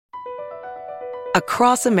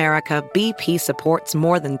Across America, BP supports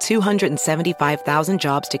more than 275,000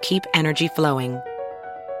 jobs to keep energy flowing.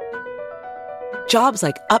 Jobs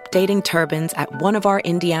like updating turbines at one of our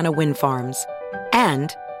Indiana wind farms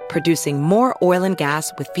and producing more oil and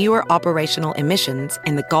gas with fewer operational emissions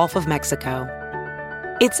in the Gulf of Mexico.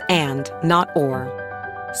 It's and, not or.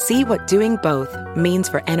 See what doing both means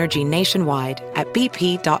for energy nationwide at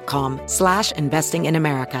bp.com/investing in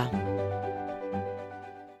America.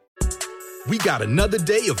 We got another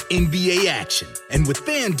day of NBA action. And with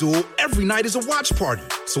FanDuel, every night is a watch party.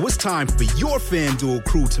 So it's time for your FanDuel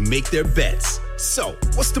crew to make their bets. So,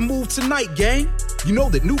 what's the move tonight, gang? You know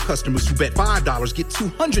that new customers who bet $5 get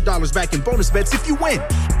 $200 back in bonus bets if you win.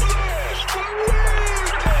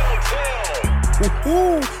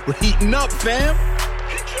 Woo-hoo, we're heating up, fam.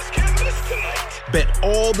 Bet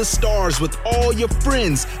all the stars with all your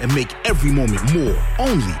friends and make every moment more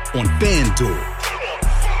only on FanDuel.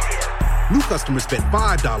 New customers bet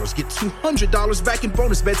 $5, get $200 back in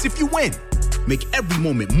bonus bets if you win. Make every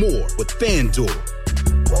moment more with FanDuel.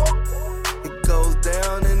 It goes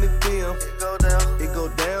down in the DM. It go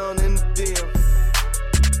down in the DM.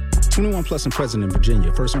 21 plus and present in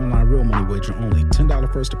Virginia. First online real money wager only. $10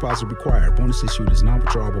 first deposit required. Bonus issued is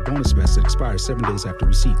non-withdrawable bonus bets that expires 7 days after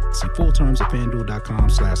receipt. See full terms at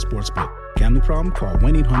FanDuel.com/sportsbook. Gambling problem? Call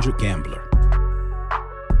 1-800-GAMBLER.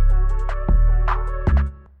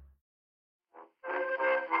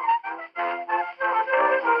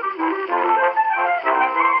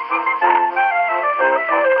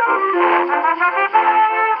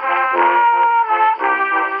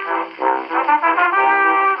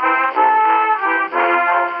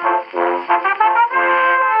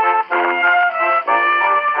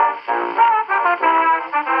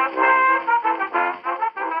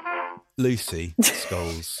 Lucy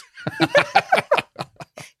Scholes.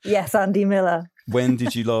 Yes, Andy Miller. When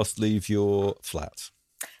did you last leave your flat?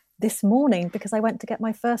 This morning, because I went to get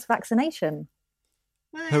my first vaccination.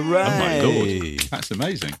 Hooray! Oh my God, that's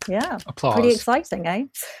amazing. Yeah. Applause. Pretty exciting, eh?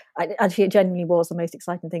 Actually, it genuinely was the most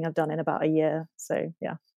exciting thing I've done in about a year. So,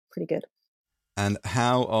 yeah, pretty good. And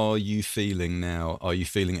how are you feeling now? Are you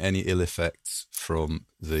feeling any ill effects from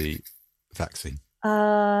the vaccine?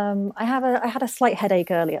 I had a slight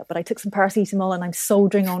headache earlier, but I took some paracetamol and I'm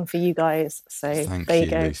soldering on for you guys. So Thank there you,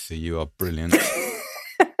 you go. Lucy. You are brilliant.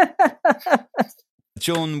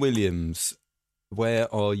 John Williams,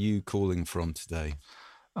 where are you calling from today?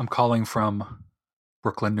 I'm calling from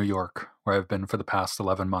Brooklyn, New York, where I've been for the past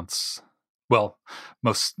 11 months. Well,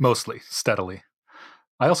 mostly steadily.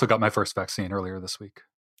 I also got my first vaccine earlier this week.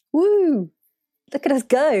 Woo! Look at us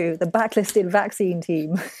go, the backlisted vaccine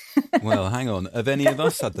team. Well, hang on. Have any of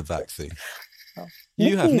us had the vaccine? Oh,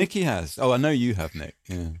 You have. Nikki has. Oh, I know you have, Nick.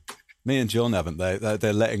 Yeah. Me and John haven't.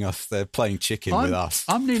 They're letting us. They're playing chicken with us.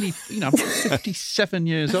 I'm nearly, I'm 57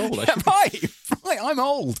 years old. Right. I'm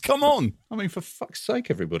old. Come on. I mean, for fuck's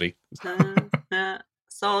sake, everybody.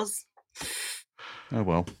 Soz. Oh,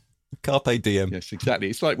 well. Carpe diem. Yes, exactly.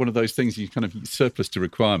 It's like one of those things you kind of surplus to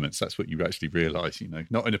requirements. That's what you actually realise,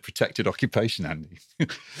 not in a protected occupation, Andy.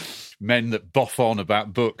 Men that boff on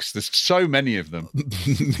about books. There's so many of them.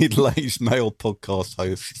 Middle-aged male podcast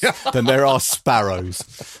hosts than there are sparrows.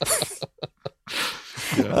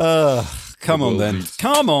 Come on then.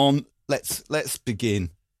 Come on. Let's begin.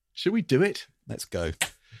 Shall we do it? Let's go.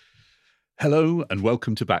 Hello and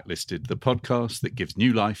welcome to Backlisted, the podcast that gives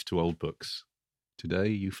new life to old books. Today,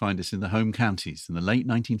 you find us in the home counties in the late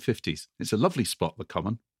 1950s. It's a lovely spot, the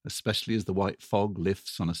Common, especially as the white fog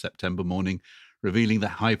lifts on a September morning, revealing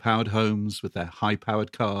their high-powered homes with their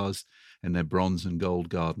high-powered cars and their bronze and gold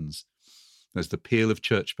gardens. There's the peal of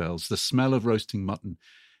church bells, the smell of roasting mutton,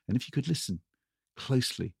 and if you could listen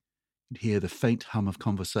closely, you'd hear the faint hum of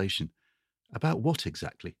conversation. About what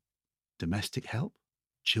exactly? Domestic help?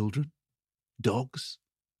 Children? Dogs?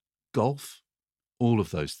 Golf? All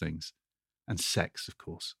of those things. And sex, of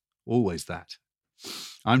course. Always that.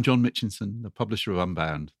 I'm John Mitchinson, the publisher of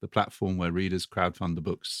Unbound, the platform where readers crowdfund the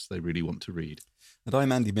books they really want to read. And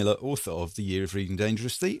I'm Andy Miller, author of The Year of Reading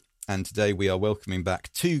Dangerously. And today we are welcoming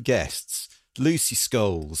back two guests, Lucy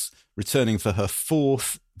Scholes, returning for her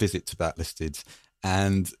fourth visit to Backlisted,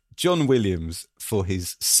 and John Williams for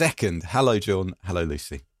his second. Hello, John. Hello,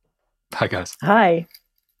 Lucy. Hi, guys. Hi.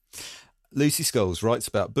 Lucy Scholes writes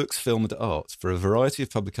about books, film and art for a variety of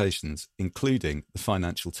publications, including The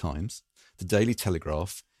Financial Times, The Daily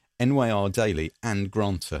Telegraph, NYR Daily and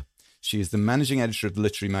Granta. She is the managing editor of the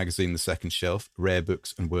literary magazine The Second Shelf, Rare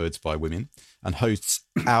Books and Words by Women, and hosts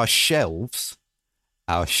Our Shelves,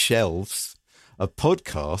 a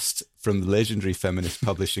podcast from the legendary feminist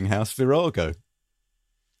publishing house Virago.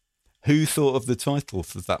 Who thought of the title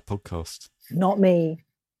for that podcast? Not me.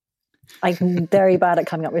 I'm very bad at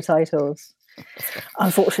coming up with titles.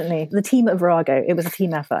 Unfortunately, the team at Virago, it was a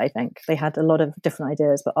team effort, I think. They had a lot of different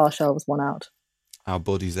ideas, but our shelves won out. Our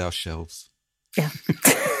bodies, our shelves. Yeah.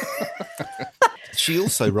 She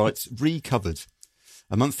also writes Recovered,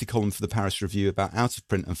 a monthly column for the Paris Review about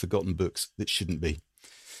out-of-print and forgotten books that shouldn't be.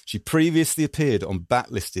 She previously appeared on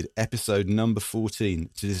Backlisted episode number 14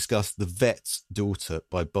 to discuss The Vet's Daughter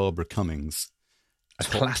by Barbara Cummings. A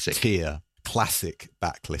classic. Tier, classic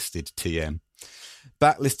Backlisted TM.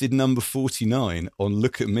 Backlisted number 49 on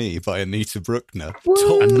Look at Me by Anita Bruckner.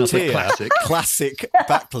 Top Another tier, classic.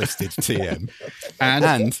 Backlisted TM.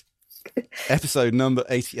 And episode number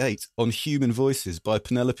 88 on Human Voices by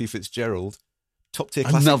Penelope Fitzgerald. Top tier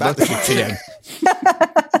classic Another Backlisted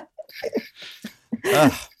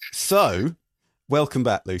TM. So, welcome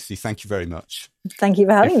back, Lucy. Thank you very much. Thank you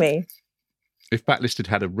for having me. If Backlisted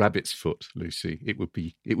had a rabbit's foot, Lucy, it would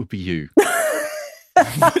be you.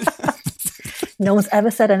 No one's ever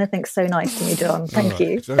said anything so nice to me, John. Thank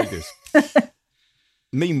you. Very good.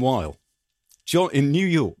 Meanwhile, John in New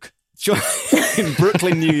York, in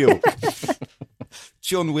Brooklyn, New York,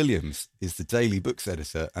 John Williams is the daily books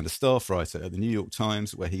editor and a staff writer at the New York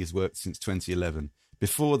Times, where he has worked since 2011.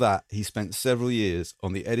 Before that, he spent several years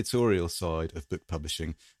on the editorial side of book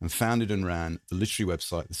publishing and founded and ran the literary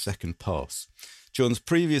website The Second Pass. John's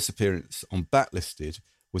previous appearance on Backlisted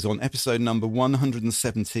was on episode number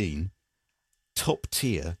 117, top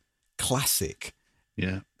tier, classic,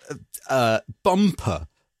 bumper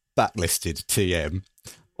Backlisted TM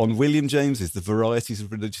on William James's The Varieties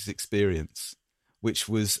of Religious Experience, which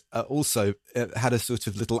was also had a sort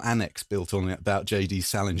of little annex built on it about J.D.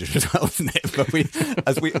 Salinger as well, didn't it?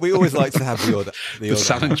 But we always like to have the odd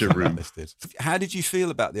Salinger room. Listed. How did you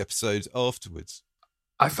feel about the episodes afterwards?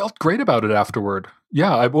 I felt great about it afterward.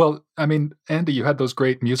 Yeah, Andy, you had those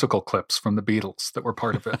great musical clips from the Beatles that were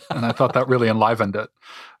part of it, and I thought that really enlivened it.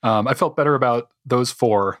 I felt better about those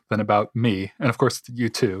 4 than about me, and of course you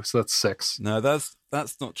too. So that's 6. No, that's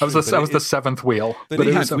not true. I was the 7th wheel. But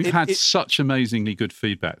we've had such amazingly good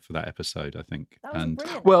feedback for that episode, I think.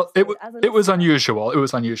 It was unusual. It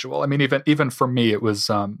was unusual. I mean, even for me, it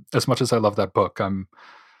was as much as I love that book, I'm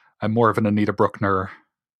more of an Anita Bruckner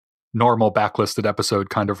normal backlisted episode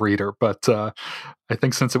kind of reader, but I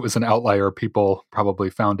think since it was an outlier, people probably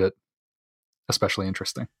found it especially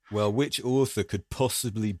interesting. Well, which author could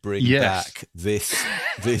possibly bring back this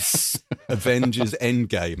Avengers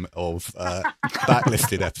Endgame of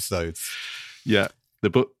backlisted episodes? Yeah, the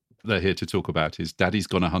book they're here to talk about is Daddy's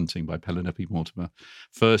Gone A-Hunting by Penelope Mortimer,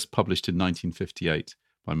 first published in 1958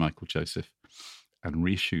 by Michael Joseph and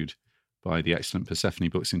reissued by the excellent Persephone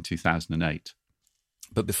Books in 2008.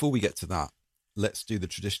 But before we get to that, let's do the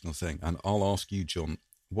traditional thing. And I'll ask you, John,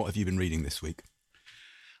 what have you been reading this week?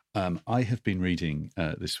 I have been reading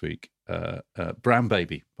this week Brown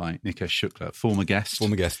Baby by Nikesh Shukla, former guest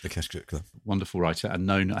Nikesh Shukla. Wonderful writer and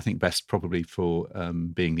known, I think, best probably for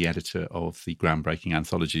being the editor of the groundbreaking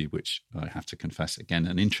anthology, which I have to confess, again,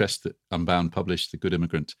 an interest that Unbound published, The Good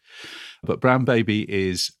Immigrant. But Brown Baby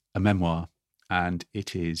is a memoir, and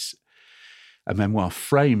it is a memoir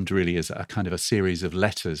framed really as a kind of a series of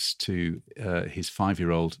letters to his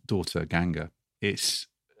 5-year-old daughter, Ganga. It's,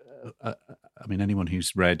 anyone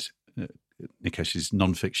who's read Nikesh's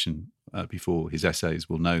non-fiction before his essays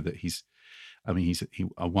will know that he's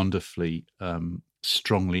a wonderfully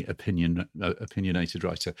strongly opinionated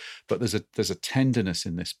writer. But there's a tenderness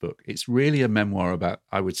in this book. It's really a memoir about,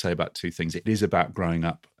 I would say, about 2 things. It is about growing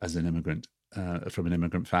up as an immigrant. From an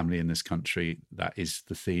immigrant family in this country. That is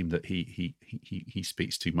the theme that he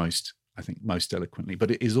speaks to most, I think, most eloquently.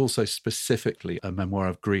 But it is also specifically a memoir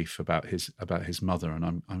of grief about his mother. And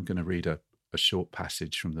I'm going to read a short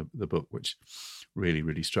passage from the book, which really,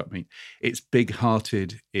 really struck me. It's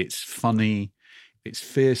big-hearted, it's funny, it's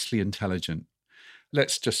fiercely intelligent.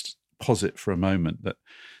 Let's just posit for a moment that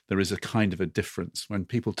there is a kind of a difference when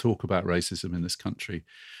people talk about racism in this country.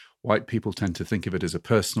 White people tend to think of it as a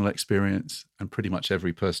personal experience, and pretty much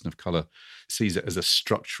every person of colour sees it as a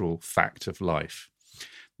structural fact of life.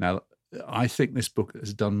 Now, I think this book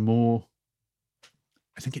has done more.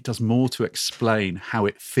 I think it does more to explain how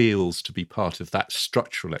it feels to be part of that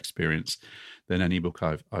structural experience than any book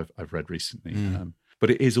I've read recently.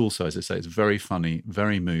 But it is also, as I say, it's very funny,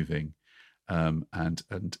 very moving, and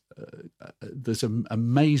there's an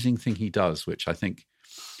amazing thing he does, which I think.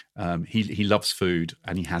 He loves food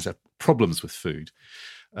and he has problems with food,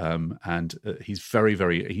 and he's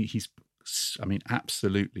he's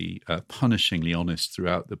absolutely punishingly honest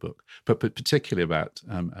throughout the book, but particularly about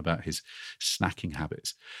his snacking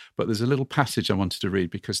habits. But there's a little passage I wanted to read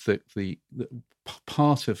because the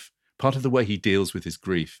part of part of the way he deals with his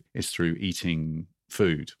grief is through eating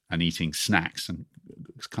food and eating snacks and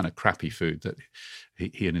kind of crappy food that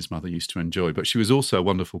he and his mother used to enjoy. But she was also a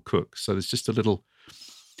wonderful cook. So there's just a little,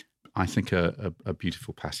 I think, a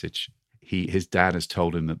beautiful passage. His dad has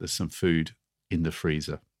told him that there's some food in the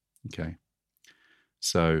freezer. Okay.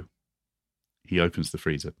 So he opens the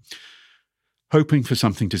freezer. Hoping for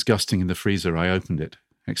something disgusting in the freezer, I opened it,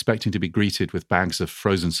 expecting to be greeted with bags of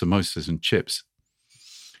frozen samosas and chips.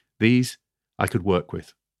 These I could work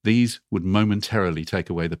with. These would momentarily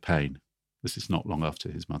take away the pain. This is not long after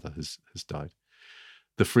his mother has died.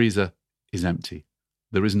 The freezer is empty.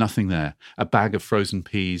 There is nothing there. A bag of frozen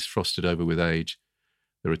peas frosted over with age.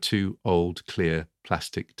 There are 2 old, clear,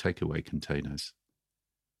 plastic takeaway containers.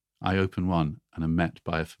 I open one and am met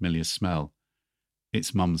by a familiar smell.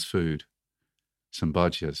 It's Mum's food. Some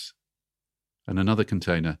bhajias. And another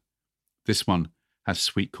container. This one has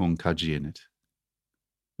sweet corn khaji in it.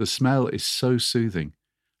 The smell is so soothing,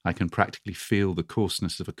 I can practically feel the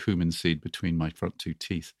coarseness of a cumin seed between my front 2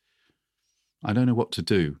 teeth. I don't know what to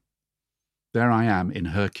do. There I am in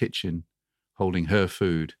her kitchen, holding her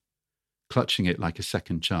food, clutching it like a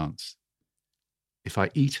second chance. If I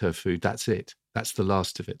eat her food, that's it. That's the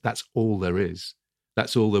last of it. That's all there is.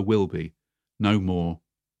 That's all there will be. No more,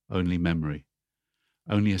 only memory.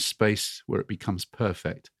 Only a space where it becomes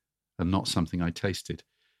perfect and not something I tasted.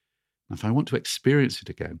 If I want to experience it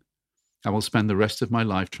again, I will spend the rest of my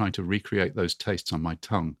life trying to recreate those tastes on my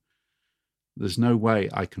tongue. There's no way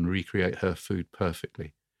I can recreate her food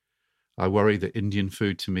perfectly. I worry that Indian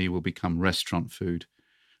food to me will become restaurant food,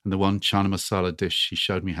 and the one chana masala dish she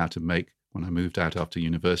showed me how to make when I moved out after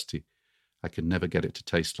university, I could never get it to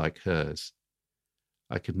taste like hers.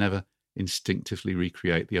 I could never instinctively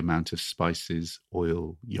recreate the amount of spices,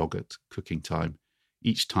 oil, yogurt, cooking time,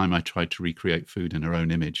 each time I tried to recreate food in her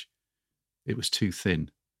own image. It was too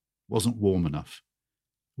thin. Wasn't warm enough,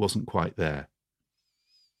 wasn't quite there.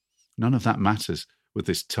 None of that matters with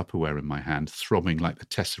this Tupperware in my hand, throbbing like the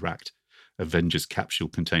Tesseract, Avengers capsule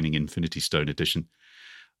containing Infinity Stone edition.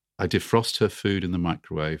 I defrost her food in the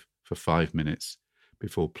microwave for 5 minutes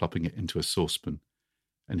before plopping it into a saucepan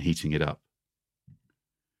and heating it up.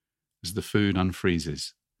 As the food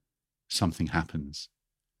unfreezes, something happens,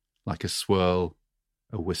 like a swirl,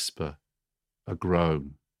 a whisper, a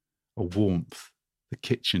groan, a warmth. The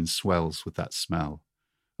kitchen swells with that smell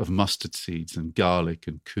of mustard seeds and garlic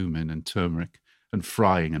and cumin and turmeric and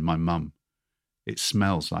frying and my mum. It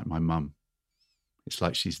smells like my mum. It's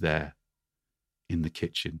like she's there in the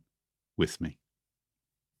kitchen with me.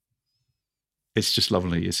 It's just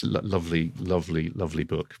lovely. It's a lovely, lovely, lovely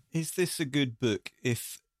book. Is this a good book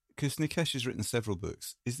because Nikesh has written several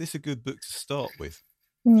books, is this a good book to start with?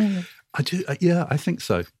 I do. Yeah, I think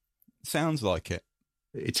so. Sounds like it.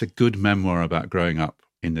 It's a good memoir about growing up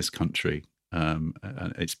in this country. And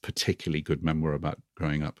it's particularly good memoir about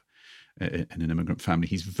growing up in an immigrant family.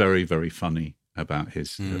 He's very, very funny about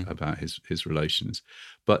his relations,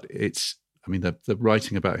 but the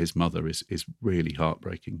writing about his mother is really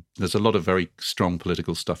heartbreaking. There's a lot of very strong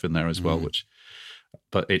political stuff in there as well,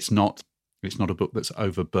 but it's not a book that's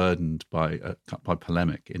overburdened by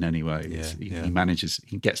polemic in any way.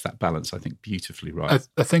 He gets that balance, I think, beautifully right.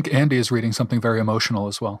 I think Andy is reading something very emotional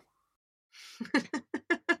as well.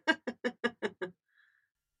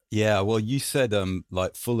 Yeah, well, you said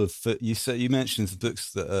full of. You mentioned the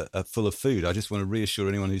books that are full of food. I just want to reassure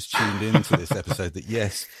anyone who's tuned into this episode that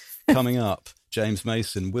yes, coming up, James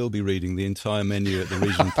Mason will be reading the entire menu at the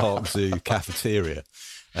Regent Park Zoo cafeteria.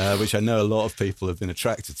 Which I know a lot of people have been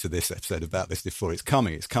attracted to this episode about this before. It's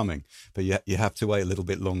coming, but you have to wait a little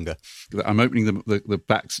bit longer. I'm opening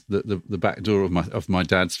the back door of my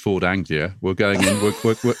dad's Ford Anglia. We're going in.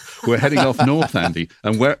 We're heading off north, Andy.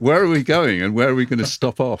 And where are we going? And where are we going to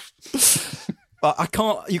stop off? I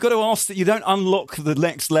can't. You've got to ask that. You don't unlock the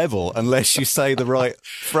next level unless you say the right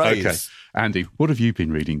phrase. Okay, Andy, what have you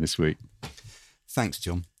been reading this week? Thanks,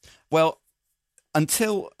 John. Well,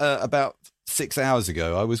 until about 6 hours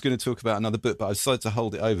ago, I was going to talk about another book, but I decided to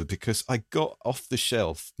hold it over because I got off the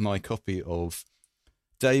shelf my copy of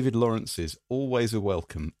David Lawrence's Always a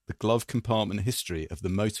Welcome, The Glove Compartment History of the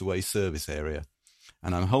Motorway Service Area.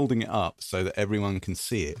 And I'm holding it up so that everyone can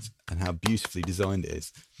see it and how beautifully designed it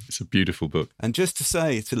is. It's a beautiful book. And just to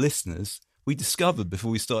say to listeners, we discovered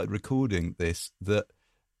before we started recording this that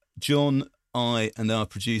John, I, and our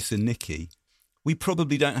producer Nikki, we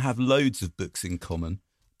probably don't have loads of books in common,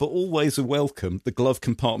 but Always a Welcome, The Glove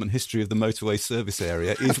Compartment History of the Motorway Service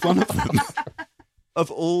Area is one of them, of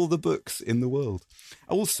all the books in the world.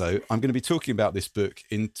 Also, I'm going to be talking about this book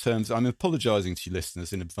in terms, I'm apologising to you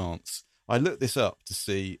listeners in advance. I looked this up to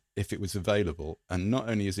see if it was available, and not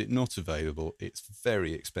only is it not available, it's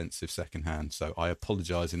very expensive secondhand. So I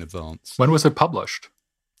apologise in advance. When was it published?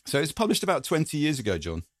 So it's published about 20 years ago,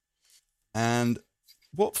 John. And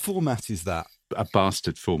what format is that? A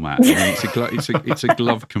bastard format. I mean, it's a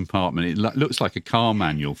glove compartment. It looks like a car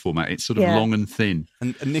manual format. It's sort of long and thin.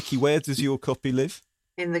 And Nikki, where does your copy live?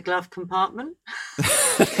 In the glove compartment.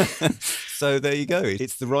 So there you go.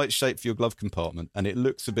 It's the right shape for your glove compartment, and it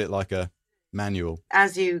looks a bit like a manual.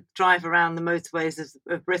 As you drive around the motorways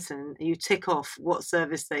of Britain, you tick off what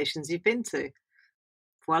service stations you've been to.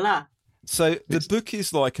 Voila. So the book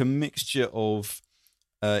is like a mixture of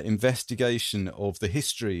investigation of the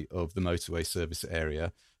history of the motorway service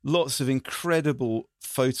area, lots of incredible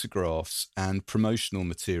photographs and promotional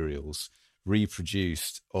materials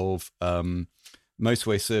reproduced of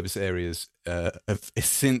motorway service areas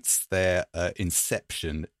since their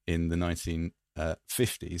inception in the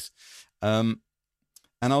 1950s. And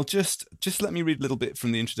I'll just let me read a little bit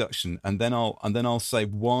from the introduction, and then I'll say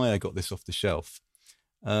why I got this off the shelf.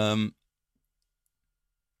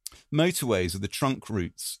 Motorways are the trunk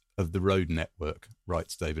routes of the road network,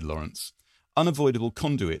 writes David Lawrence. Unavoidable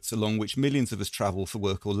conduits along which millions of us travel for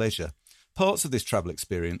work or leisure. Parts of this travel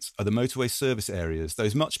experience are the motorway service areas,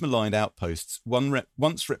 those much maligned outposts,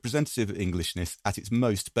 once representative of Englishness at its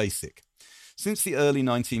most basic. Since the early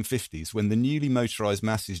 1950s, when the newly motorised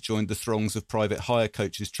masses joined the throngs of private hire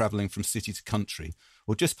coaches travelling from city to country,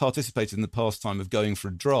 or just participated in the pastime of going for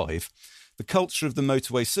a drive, the culture of the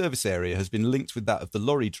motorway service area has been linked with that of the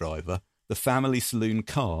lorry driver, the family saloon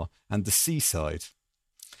car, and the seaside.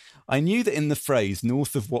 I knew that in the phrase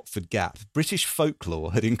north of Watford Gap, British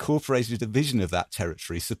folklore had incorporated a vision of that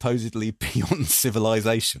territory supposedly beyond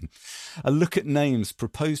civilization. A look at names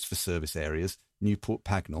proposed for service areas, Newport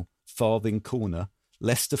Pagnell, Farthing Corner,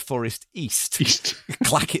 Leicester Forest East,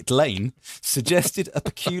 Clackett Lane, suggested a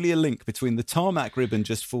peculiar link between the tarmac ribbon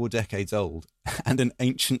just 4 decades old and an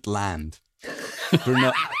ancient land.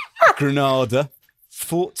 Granada,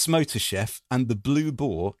 Fort's Motor Chef, and the Blue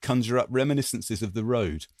Boar conjure up reminiscences of the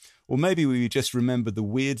road. Or maybe we just remember the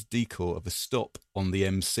weird decor of a stop on the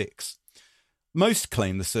M6. Most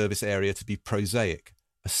claim the service area to be prosaic,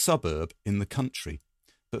 a suburb in the country.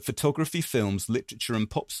 But photography, films, literature and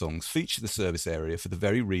pop songs feature the service area for the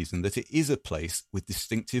very reason that it is a place with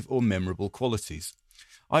distinctive or memorable qualities.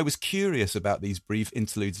 I was curious about these brief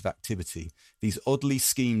interludes of activity, these oddly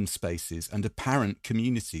schemed spaces and apparent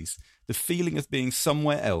communities, the feeling of being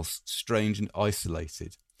somewhere else, strange and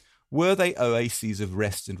isolated. Were they oases of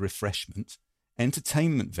rest and refreshment,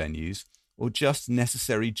 entertainment venues, or just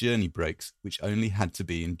necessary journey breaks which only had to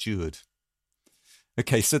be endured?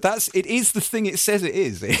 Okay, so it is the thing it says it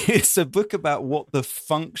is. It's a book about what the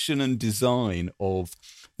function and design of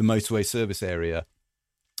the motorway service area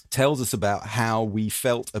tells us about how we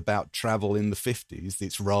felt about travel in the 50s,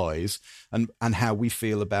 its rise, and how we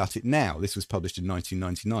feel about it now. This was published in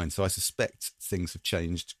 1999, so I suspect things have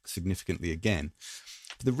changed significantly again.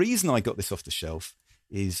 But the reason I got this off the shelf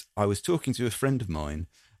is I was talking to a friend of mine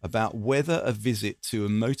about whether a visit to a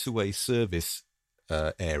motorway service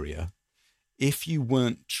area, if you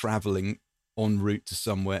weren't travelling en route to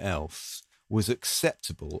somewhere else, was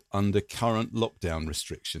acceptable under current lockdown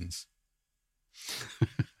restrictions.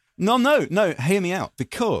 No, hear me out.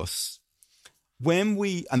 Because when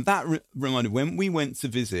we went to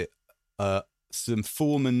visit some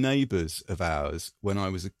former neighbours of ours when I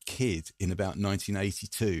was a kid in about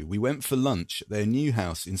 1982, we went for lunch at their new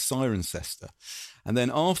house in Cirencester. And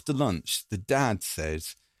then after lunch, the dad said,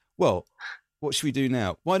 well, what should we do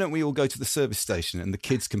now? Why don't we all go to the service station and the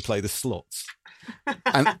kids can play the slots?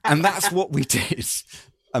 And that's what we did.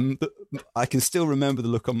 I can still remember the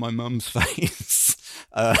look on my mum's face.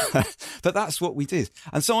 But that's what we did.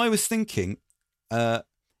 And so I was thinking,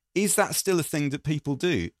 is that still a thing that people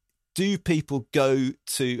do? Do people go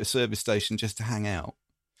to a service station just to hang out?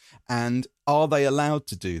 And are they allowed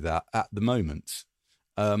to do that at the moment?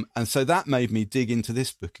 And so that made me dig into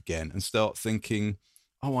this book again and start thinking,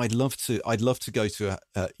 oh, I'd love to go to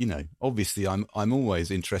obviously I'm always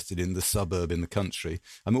interested in the suburb in the country.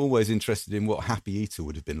 I'm always interested in what Happy Eater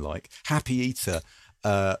would have been like. Happy Eater,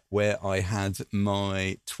 where I had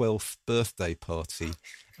my 12th birthday party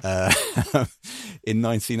in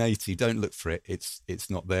 1980. Don't look for it. It's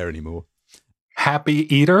not there anymore.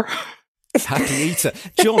 Happy Eater? Happy Eater.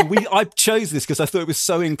 John, I chose this because I thought it was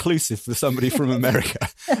so inclusive for somebody from America.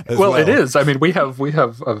 Well, it is. I mean, we have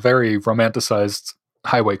a very romanticized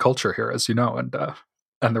highway culture here, as you know, and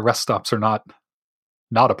the rest stops are not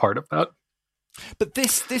a part of that. But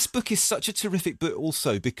this book is such a terrific book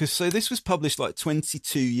also because this was published like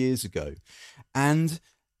 22 years ago, and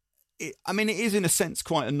I mean, it is in a sense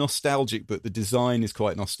quite a nostalgic book. The design is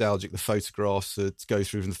quite nostalgic. The photographs go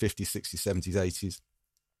through from the 50s, 60s, 70s, 80s.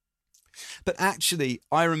 But actually,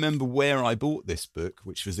 I remember where I bought this book,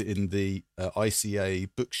 which was in the ICA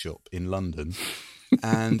bookshop in London.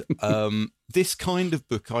 And this kind of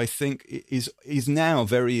book, I think, is now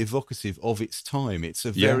very evocative of its time. It's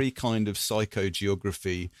a very kind of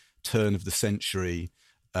psychogeography, turn of the century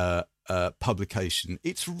publication.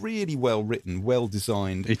 It's really well written, well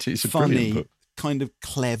designed. It's funny, kind of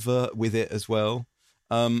clever with it as well.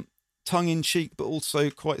 Tongue in cheek, but also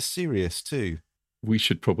quite serious too. We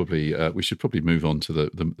should probably move on to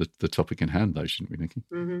the topic in hand, though, shouldn't we, Nikki?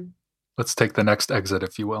 Mm-hmm. Let's take the next exit,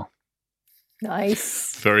 if you will.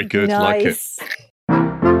 Nice. Very good. Nice. Like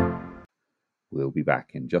it. We'll be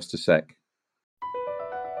back in just a sec.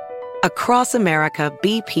 Across America,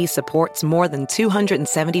 BP supports more than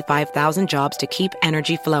 275,000 jobs to keep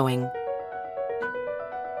energy flowing.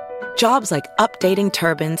 Jobs like updating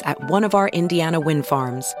turbines at one of our Indiana wind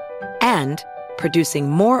farms and producing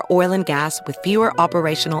more oil and gas with fewer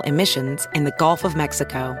operational emissions in the Gulf of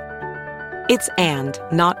Mexico. It's and,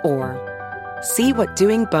 not or. See what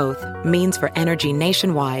doing both means for energy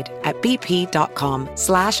nationwide at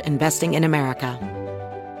bp.com/investing in America.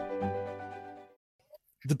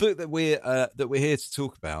 The book that we're here to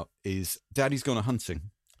talk about is Daddy's Gone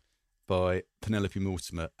A-Hunting by Penelope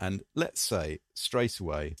Mortimer. And let's say straight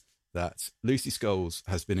away that Lucy Scholes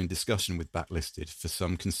has been in discussion with Backlisted for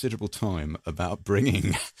some considerable time about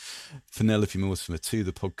bringing Penelope Mortimer to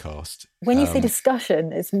the podcast. When you say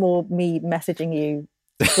discussion, it's more me messaging you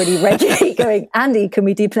really regularly going, Andy, can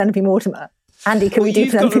we do Penelope Mortimer? Andy, can we do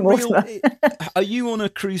Penelope Mortimer? Are you on a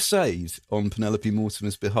crusade on Penelope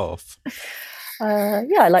Mortimer's behalf? I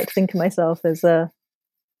like to think of myself as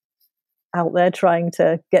out there trying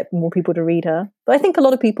to get more people to read her. But I think a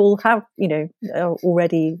lot of people have, are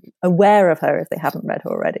already aware of her if they haven't read her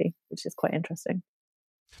already, which is quite interesting.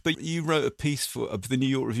 But you wrote a piece for the New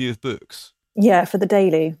York Review of Books. Yeah, for the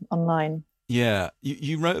Daily online. Yeah,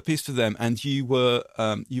 you wrote a piece for them, and you wrote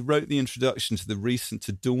the introduction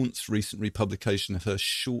to Daunt's recent republication of her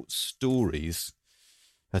short stories,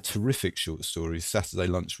 her terrific short stories, Saturday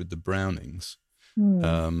Lunch with the Brownings.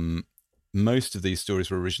 Most of these stories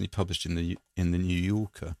were originally published in the New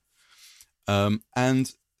Yorker,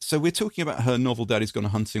 and so we're talking about her novel Daddy's Gone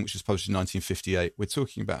A-Hunting, which was published in 1958. We're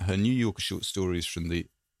talking about her New Yorker short stories from the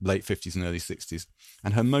late 50s and early 60s,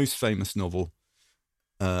 and her most famous novel,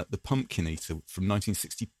 The Pumpkin Eater, from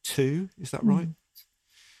 1962. Is that right?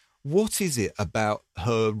 What is it about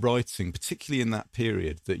her writing, particularly in that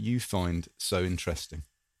period, that you find so interesting?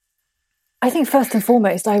 I think first and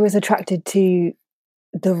foremost, I was attracted to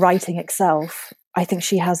the writing itself. I think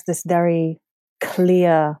she has this very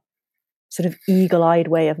clear, sort of eagle-eyed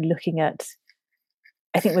way of looking at,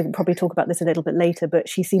 I think we can probably talk about this a little bit later, but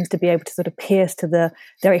she seems to be able to sort of pierce to the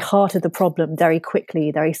very heart of the problem very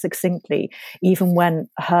quickly, very succinctly, even when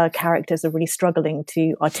her characters are really struggling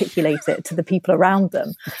to articulate it to the people around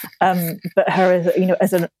them. But her,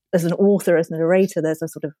 as an author, as a narrator, there's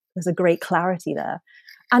a great clarity there.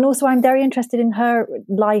 And also, I'm very interested in her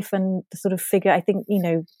life and the sort of figure. I think,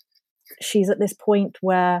 she's at this point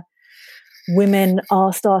where women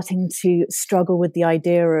are starting to struggle with the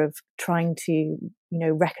idea of trying to,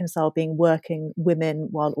 reconcile being working women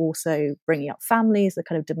while also bringing up families, the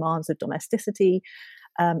kind of demands of domesticity.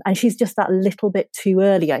 And she's just that little bit too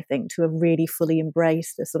early, I think, to have really fully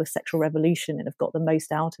embraced the sort of sexual revolution and have got the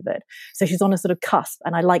most out of it. So she's on a sort of cusp.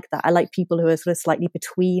 And I like that. I like people who are sort of slightly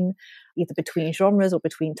either between genres or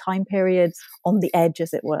between time periods, on the edge,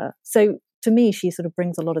 as it were. So to me, she sort of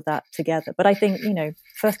brings a lot of that together. But I think,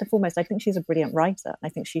 first and foremost, I think she's a brilliant writer. I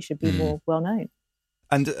think she should be more well known.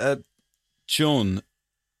 And John,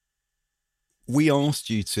 we asked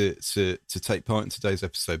you to take part in today's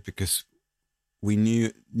episode because we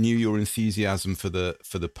knew your enthusiasm for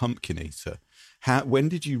the Pumpkin Eater. When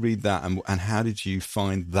did you read that, and how did you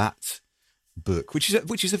find that book, which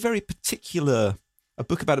is a very particular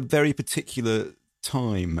book about a very particular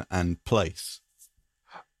time and place?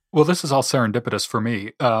 Well, this is all serendipitous for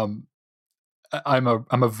me. I'm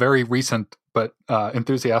a very recent but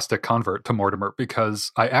enthusiastic convert to Mortimer,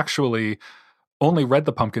 because I actually only read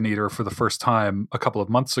The Pumpkin Eater for the first time a couple of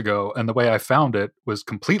months ago, and the way I found it was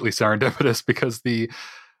completely serendipitous, because the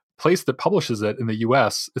place that publishes it in the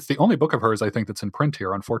US, it's the only book of hers, I think, that's in print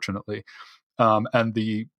here, unfortunately. And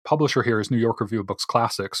the publisher here is New York Review of Books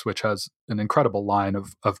Classics, which has an incredible line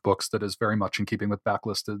of books that is very much in keeping with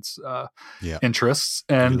Backlisted's interests.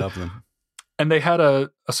 And we love them. And they had a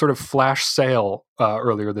sort of flash sale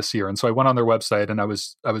earlier this year, and so I went on their website and I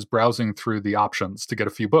was browsing through the options to get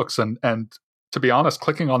a few books, and To be honest,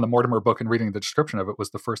 clicking on the Mortimer book and reading the description of it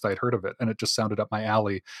was the first I'd heard of it, and it just sounded up my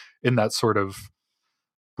alley in that sort of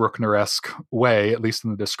Bruckner-esque way, at least in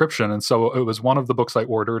the description. And so it was one of the books I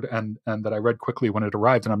ordered and that I read quickly when it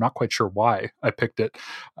arrived, and I'm not quite sure why I picked it.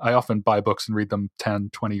 I often buy books and read them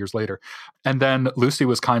 10, 20 years later. And then Lucy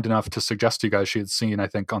was kind enough to suggest to you guys she had seen, I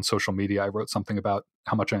think on social media, I wrote something about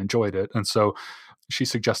how much I enjoyed it. And so she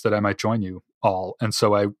suggested I might join you all. And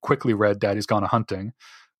so I quickly read Daddy's Gone A-Hunting,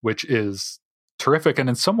 which is terrific. And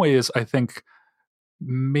in some ways, I think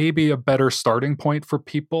maybe a better starting point for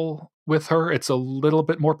people with her. It's a little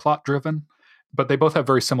bit more plot driven, but they both have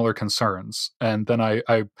very similar concerns. And then I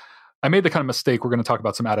made the kind of mistake, we're going to talk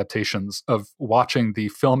about some adaptations, of watching the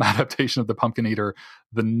film adaptation of The Pumpkin Eater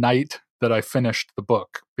the night that I finished the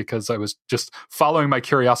book, because I was just following my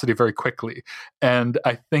curiosity very quickly. And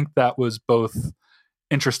I think that was both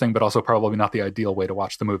interesting, but also probably not the ideal way to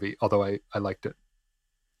watch the movie, although I liked it.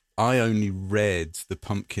 I only read The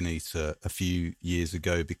Pumpkin Eater a few years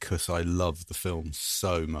ago because I love the film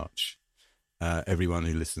so much. Everyone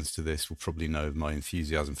who listens to this will probably know my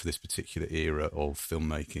enthusiasm for this particular era of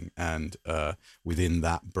filmmaking. And within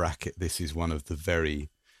that bracket, this is one of the very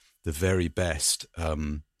best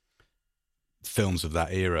films of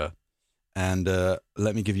that era. And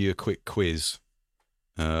let me give you a quick quiz.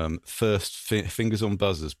 First, fingers on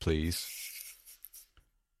buzzers, please.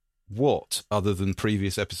 What, other than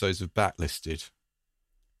previous episodes of Backlisted,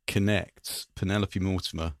 connects Penelope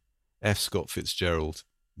Mortimer, F. Scott Fitzgerald,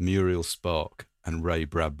 Muriel Spark, and Ray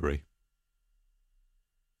Bradbury?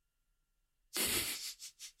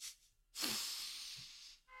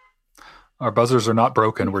 Our buzzers are not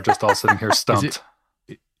broken. We're just all sitting here stumped.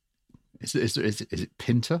 Is it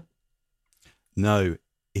Pinter? No,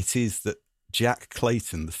 it is that Jack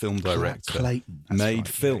Clayton, the film director, made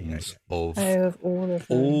films of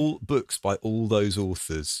all books by all those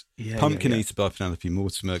authors. Pumpkin Eater by Penelope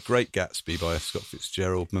Mortimer, Great Gatsby by F. Scott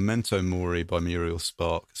Fitzgerald, Memento Mori by Muriel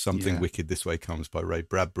Spark, Something Wicked This Way Comes by Ray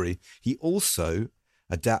Bradbury. He also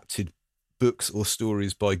adapted books or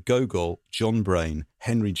stories by Gogol, John Brain,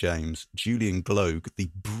 Henry James, Julian Gloag, the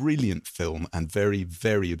brilliant film and very,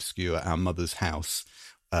 very obscure Our Mother's House.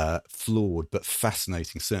 Flawed but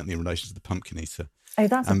fascinating, certainly in relation to The Pumpkin Eater. Oh,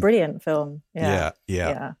 that's a brilliant film. Yeah.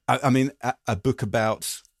 I mean, a book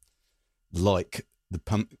about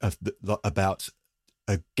about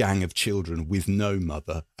a gang of children with no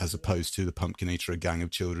mother, as opposed to The Pumpkin Eater, a gang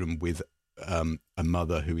of children with a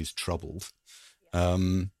mother who is troubled.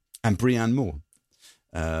 And Brianne Moore,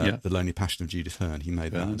 The Lonely Passion of Judith Hearn. He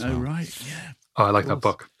made that as well. Oh, right. Yeah. Oh, I like that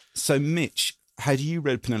book. So, Mitch, had you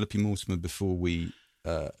read Penelope Mortimer before we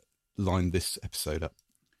lined this episode up?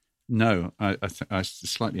 No, I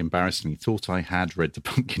slightly embarrassingly thought I had read The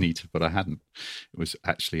Pumpkin Eater, but I hadn't. It was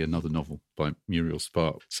actually another novel by Muriel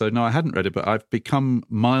Spark. So no, I hadn't read it, but I've become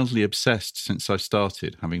mildly obsessed since I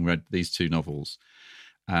started, having read these two novels.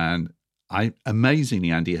 And I amazingly,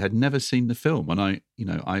 Andy, had never seen the film, and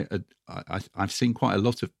I've seen quite a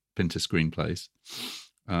lot of Pinter screenplays,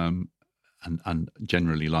 and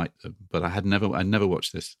generally liked them, but I never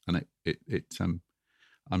watched this, and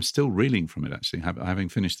I'm still reeling from it, actually, having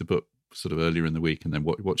finished the book sort of earlier in the week and then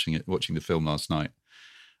watching the film last night.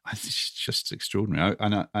 It's just extraordinary.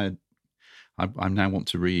 I now want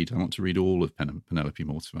to read. I want to read all of Penelope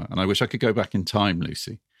Mortimer, and I wish I could go back in time,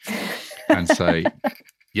 Lucy, and say,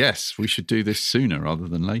 yes, we should do this sooner rather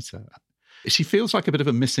than later. She feels like a bit of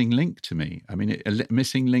a missing link to me. I mean, a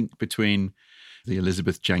missing link between the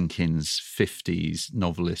Elizabeth Jenkins 50s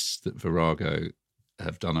novelists that Virago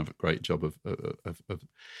have done a great job of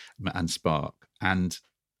and Spark, and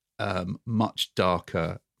much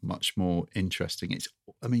darker, much more interesting.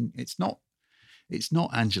 It's not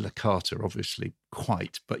Angela Carter, obviously,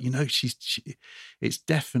 quite, but there's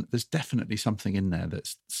definitely something in there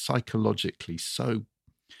that's psychologically so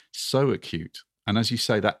acute. And as you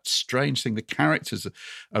say, that strange thing, the characters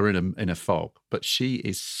are in a fog, but she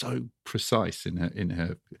is so precise in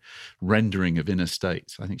her rendering of inner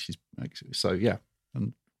states. I think she's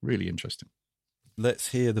and really interesting.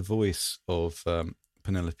 Let's hear the voice of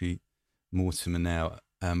Penelope Mortimer now.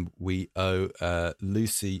 We owe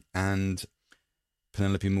Lucy and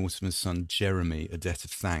Penelope Mortimer's son Jeremy a debt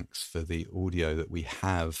of thanks for the audio that we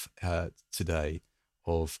have today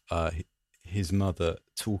of his mother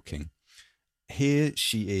talking. Here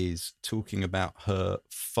she is talking about her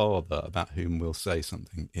father, about whom we'll say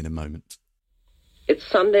something in a moment. It's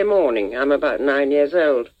Sunday morning. I'm about 9 years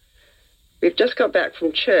old. We've just got back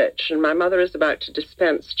from church, and my mother is about to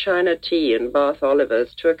dispense China tea and Bath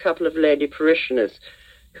Olivers to a couple of lady parishioners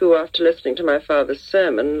who, after listening to my father's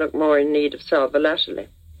sermon, look more in need of sal volatile.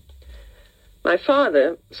 My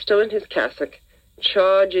father, still in his cassock,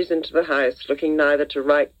 charges into the house, looking neither to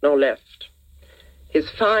right nor left. His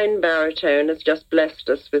fine baritone has just blessed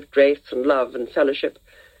us with grace and love and fellowship,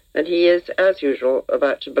 and he is, as usual,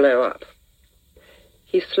 about to blow up.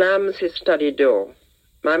 He slams his study door.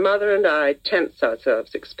 My mother and I tense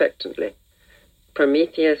ourselves expectantly.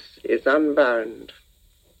 Prometheus is unbound.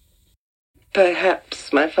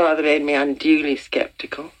 Perhaps my father made me unduly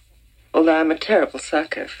sceptical, although I'm a terrible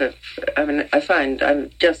sucker I find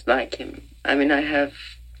I'm just like him. I have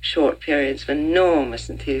short periods of enormous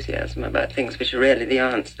enthusiasm about things which are really the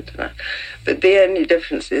answer to life. But the only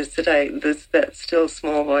difference is that there's that still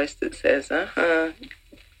small voice that says,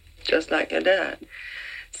 just like your dad.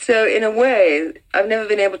 So in a way, I've never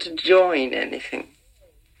been able to join anything.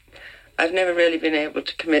 I've never really been able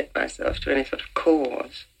to commit myself to any sort of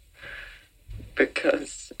cause,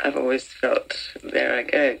 because I've always felt, there I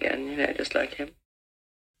go again, just like him.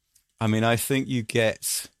 I think you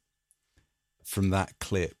get from that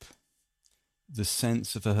clip the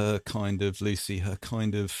sense of her kind of, Lucy, her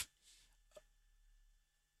kind of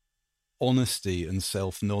honesty and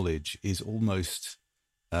self-knowledge is almost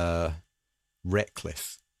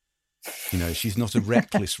reckless. She's not a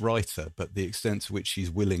reckless writer, but the extent to which she's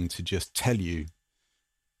willing to just tell you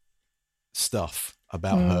stuff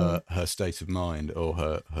about her state of mind or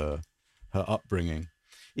her upbringing.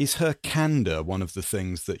 Is her candor one of the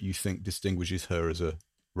things that you think distinguishes her as a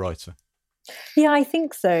writer? Yeah, I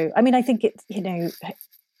think so. I think it's,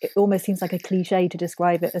 it almost seems like a cliche to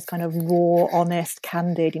describe it as kind of raw, honest,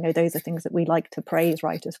 candid. Those are things that we like to praise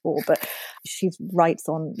writers for. But she writes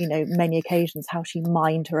on, many occasions how she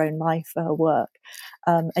mined her own life for her work.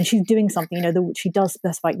 And she's doing something, she does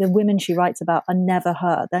specify the women she writes about are never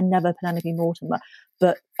her. They're never Penelope Mortimer.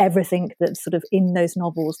 But everything that's sort of in those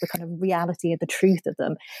novels, the kind of reality and the truth of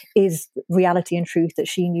them, is reality and truth that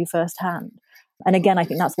she knew firsthand. And again, I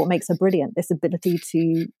think that's what makes her brilliant, this ability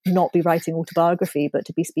to not be writing autobiography, but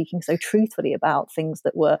to be speaking so truthfully about things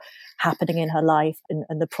that were happening in her life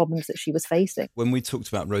and the problems that she was facing. When we talked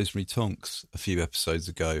about Rosemary Tonks a few episodes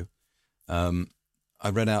ago, I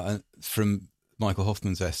read out from Michael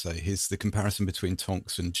Hoffman's essay, the comparison between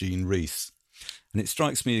Tonks and Jean Rhys. And it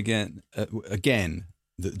strikes me again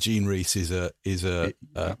that Jean Rhys is a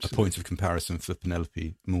point of comparison for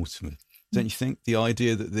Penelope Mortimer. Don't you think? The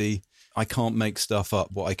idea that I can't make stuff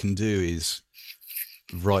up. What I can do is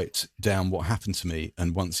write down what happened to me,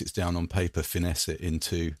 and once it's down on paper, finesse it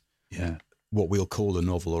into what we'll call a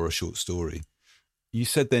novel or a short story. You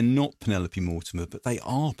said they're not Penelope Mortimer, but they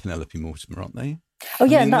are Penelope Mortimer, aren't they? Oh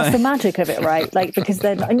yeah, and that's the magic of it, right? Because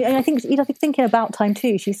then, and I think thinking About Time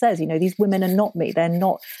too, she says, these women are not me. They're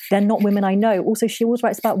not women I know. Also, she always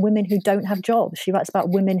writes about women who don't have jobs. She writes about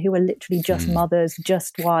women who are literally just mothers,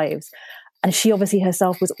 just wives. And she obviously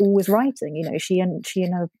herself was always writing. She and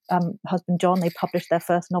her husband John, they published their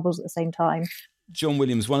first novels at the same time. John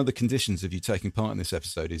Williams, one of the conditions of you taking part in this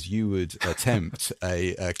episode is you would attempt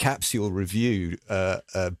a capsule review, a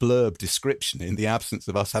blurb description, in the absence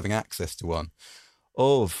of us having access to one,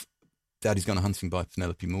 of Daddy's Gone Hunting by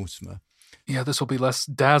Penelope Mortimer. Yeah, this will be less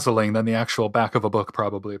dazzling than the actual back of a book,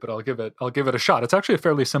 probably, but I'll give it a shot. It's actually a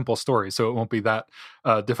fairly simple story, so it won't be that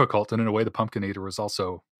difficult. And in a way, The Pumpkin Eater is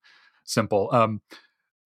also simple.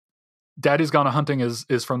 Daddy's Gone Hunting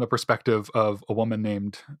is from the perspective of a woman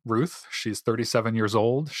named Ruth. She's 37 years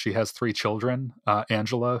old. She has 3 children,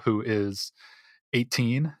 Angela, who is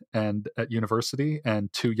 18 and at university,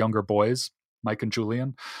 and 2 younger boys, Mike and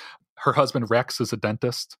Julian. Her husband, Rex, is a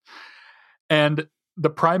dentist. And the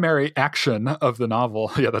primary action of the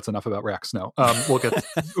novel, that's enough about Rex. No, we'll get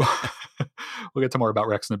to more about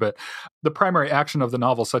Rex in a bit. The primary action of the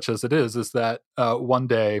novel, such as it is that one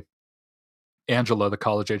day, Angela, the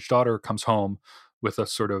college-age daughter, comes home with a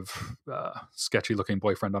sort of sketchy-looking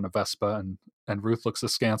boyfriend on a Vespa, and Ruth looks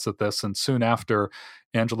askance at this. And soon after,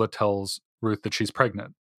 Angela tells Ruth that she's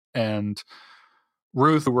pregnant. And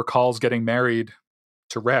Ruth, who recalls getting married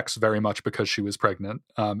to Rex very much because she was pregnant,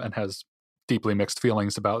 and has deeply mixed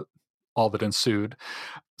feelings about all that ensued,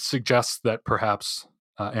 suggests that perhaps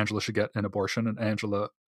Angela should get an abortion, and Angela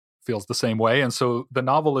feels the same way. And so the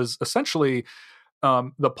novel is essentially,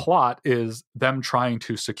 the plot is them trying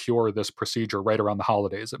to secure this procedure right around the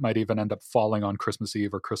holidays. It might even end up falling on Christmas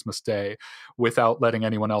Eve or Christmas Day without letting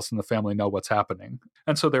anyone else in the family know what's happening.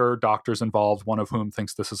 And so there are doctors involved, one of whom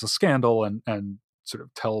thinks this is a scandal and sort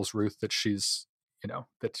of tells Ruth that she's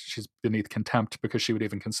beneath contempt because she would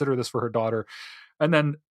even consider this for her daughter. And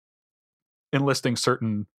then enlisting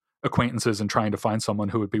certain acquaintances and trying to find someone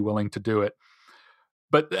who would be willing to do it.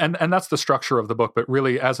 But and that's the structure of the book. But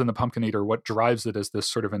really, as in The Pumpkin Eater, what drives it is this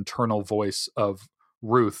sort of internal voice of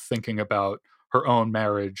Ruth thinking about her own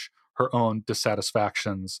marriage, her own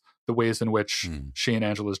dissatisfactions, the ways in which she and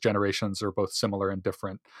Angela's generations are both similar and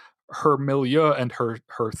different. Her milieu and her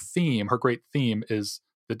theme, her great theme, is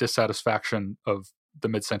the dissatisfaction of the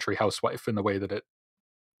mid-century housewife in the way that it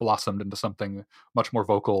blossomed into something much more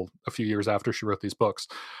vocal a few years after she wrote these books.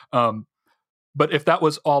 But if that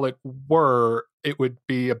was all it were, it would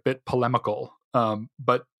be a bit polemical.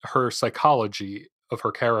 But her psychology of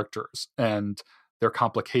her characters and their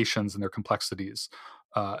complications and their complexities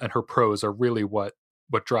and her prose are really what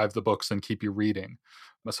drive the books and keep you reading,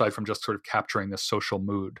 aside from just sort of capturing this social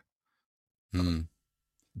mood.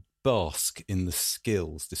 Bask in the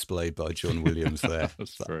skills displayed by John Williams there.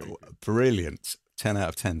 Brilliant. 10 out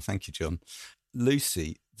of 10. Thank you, John.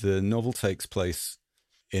 Lucy, the novel takes place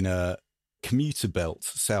in a commuter belt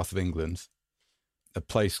south of England, a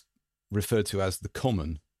place referred to as the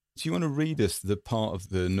Common. Do you want to read us the part of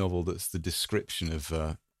the novel that's the description of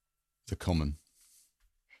the Common?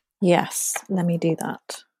 Yes, let me do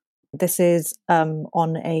that. This is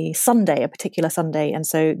on a Sunday, a particular Sunday. And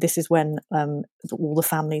so this is when all the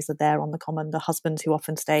families are there on the Common. The husbands who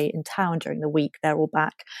often stay in town during the week, they're all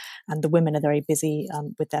back. And the women are very busy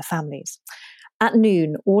with their families. At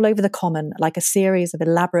noon, all over the Common, like a series of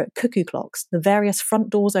elaborate cuckoo clocks, the various front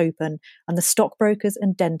doors open and the stockbrokers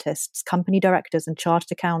and dentists, company directors and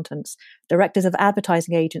chartered accountants, directors of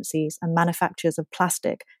advertising agencies and manufacturers of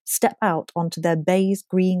plastic step out onto their baize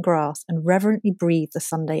green grass and reverently breathe the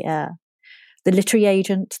Sunday air. The literary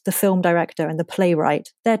agent, the film director and the playwright,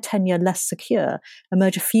 their tenure less secure,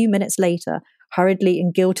 emerge a few minutes later, hurriedly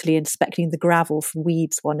and guiltily inspecting the gravel for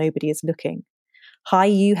weeds while nobody is looking. High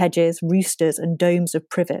yew hedges, roosters, and domes of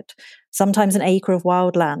privet, sometimes an acre of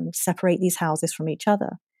wild land, separate these houses from each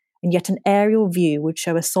other, and yet an aerial view would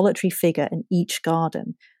show a solitary figure in each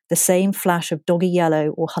garden, the same flash of doggy yellow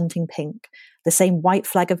or hunting pink, the same white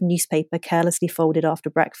flag of newspaper carelessly folded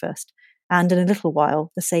after breakfast, and in a little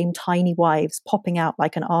while, the same tiny wives popping out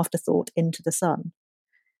like an afterthought into the sun.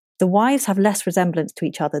 The wives have less resemblance to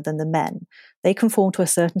each other than the men. They conform to a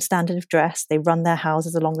certain standard of dress, they run their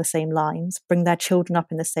houses along the same lines, bring their children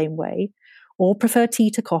up in the same way, or prefer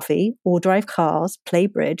tea to coffee, or drive cars, play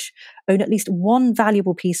bridge, own at least one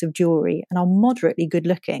valuable piece of jewellery, and are moderately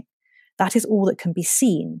good-looking. That is all that can be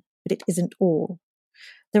seen, but it isn't all.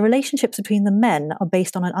 The relationships between the men are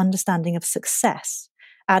based on an understanding of success.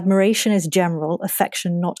 Admiration is general,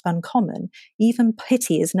 affection not uncommon, even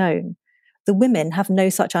pity is known. The women have no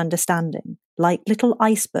such understanding. Like little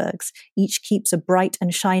icebergs, each keeps a bright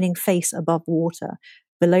and shining face above water.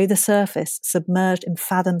 Below the surface, submerged in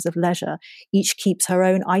fathoms of leisure, each keeps her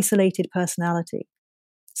own isolated personality.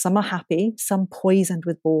 Some are happy, some poisoned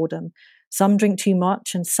with boredom. Some drink too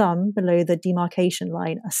much, and some, below the demarcation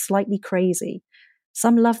line, are slightly crazy.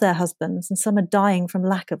 Some love their husbands, and some are dying from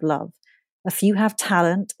lack of love. A few have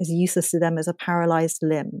talent, as useless to them as a paralyzed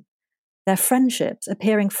limb. Their friendships,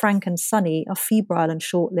 appearing frank and sunny, are febrile and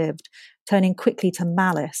short-lived, turning quickly to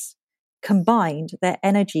malice. Combined, their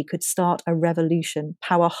energy could start a revolution,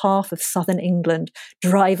 power half of southern England,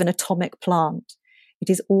 drive an atomic plant.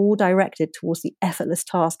 It is all directed towards the effortless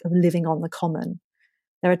task of living on the Common.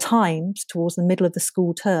 There are times, towards the middle of the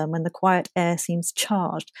school term, when the quiet air seems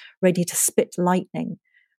charged, ready to spit lightning,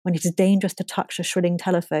 when it is dangerous to touch a shrilling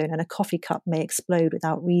telephone and a coffee cup may explode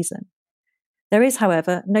without reason. There is,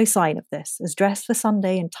 however, no sign of this, as dressed for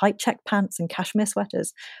Sunday in tight check pants and cashmere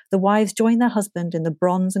sweaters, the wives join their husband in the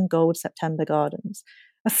bronze and gold September gardens.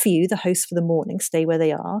 A few, the hosts for the morning, stay where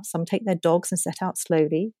they are. Some take their dogs and set out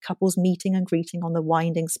slowly, couples meeting and greeting on the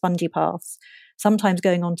winding, spongy paths, sometimes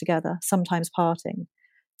going on together, sometimes parting.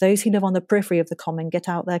 Those who live on the periphery of the Common get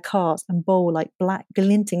out their cars and bowl like black,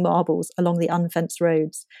 glinting marbles along the unfenced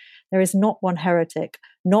roads. There is not one heretic,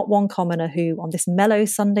 not one commoner who, on this mellow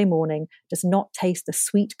Sunday morning, does not taste the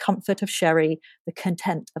sweet comfort of sherry, the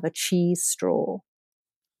content of a cheese straw.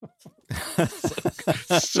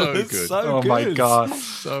 So good. So good. My God.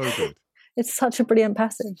 So good. It's such a brilliant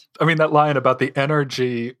passage. I mean, that line about the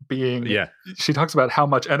energy being, she talks about how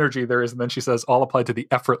much energy there is, and then she says, all applied to the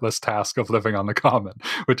effortless task of living on the Common,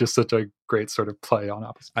 which is such a great sort of play on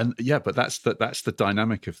opposite. And but that's the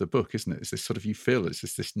dynamic of the book, isn't it? It's this sort of, you feel it's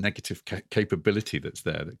just this negative capability that's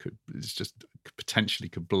there that could potentially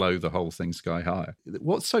blow the whole thing sky high.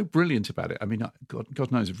 What's so brilliant about it? I mean,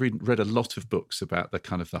 God knows, I've read a lot of books about the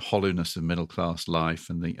kind of the hollowness of middle class life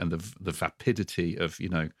and the vapidity of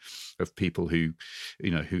of people who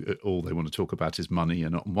all they want to talk about is money.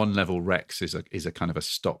 And on one level, Rex is a kind of a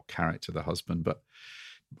stock character, the husband, but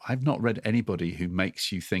I've not read anybody who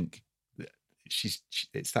makes you think that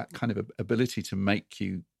it's that kind of ability to make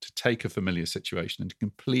you to take a familiar situation and to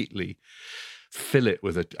completely fill it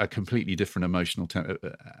with a completely different emotional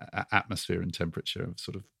atmosphere and temperature.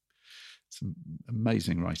 Sort of some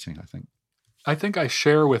amazing writing, I think. I think I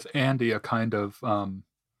share with Andy a kind of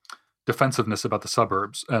defensiveness about the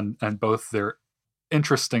suburbs and both their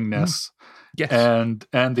interestingness and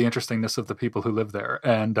the interestingness of the people who live there.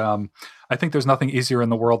 And I think there's nothing easier in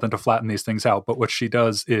the world than to flatten these things out. But what she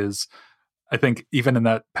does is, I think even in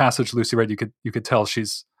that passage Lucy read, you could tell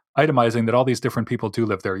she's itemizing that all these different people do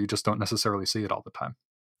live there. You just don't necessarily see it all the time.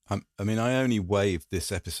 I mean, I only waved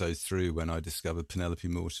this episode through when I discovered Penelope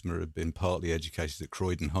Mortimer had been partly educated at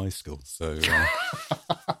Croydon High School. So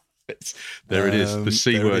there it is, the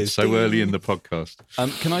C word so early in the podcast.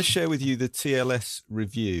 Can I share with you the TLS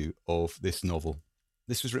review of this novel?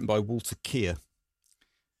 This was written by Walter Keir.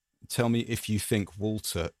 Tell me if you think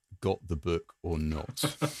Walter got the book or not.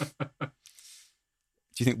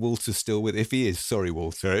 Do you think Walter's still with? If he is, sorry,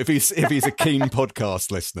 Walter. If he's a keen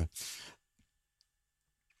podcast listener.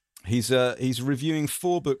 He's reviewing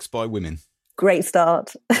 4 books by women. Great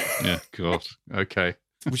start. Yeah, God. Okay.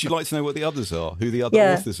 Would you like to know what the others are? Who the other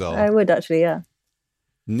authors are? I would actually, yeah.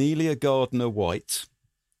 Nelia Gardner-White,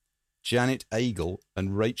 Janet Agle,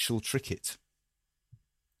 and Rachel Trickett.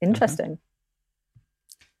 Interesting.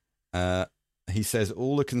 He says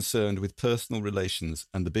all are concerned with personal relations,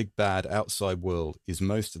 and the big bad outside world is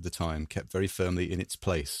most of the time kept very firmly in its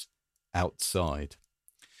place, outside.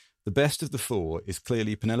 The best of the 4 is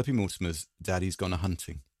clearly Penelope Mortimer's Daddy's Gone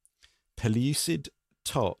A-Hunting. Pellucid,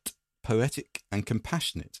 tart, poetic and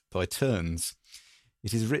compassionate by turns,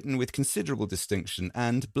 it is written with considerable distinction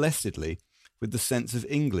and, blessedly, with the sense of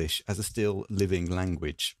English as a still living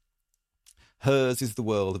language. Hers is the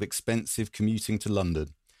world of expensive commuting to London,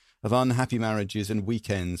 of unhappy marriages and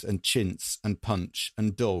weekends and chintz and punch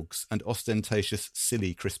and dogs and ostentatious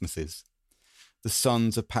silly Christmases. The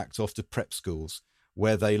sons are packed off to prep schools,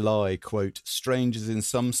 where they lie, quote, strangers in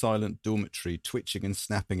some silent dormitory, twitching and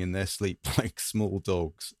snapping in their sleep like small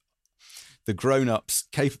dogs. The grown-ups,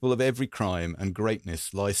 capable of every crime and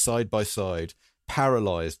greatness, lie side by side,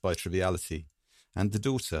 paralysed by triviality, and the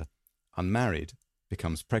daughter, unmarried,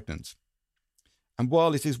 becomes pregnant. And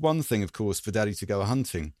while it is one thing, of course, for Daddy to go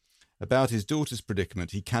a-hunting, about his daughter's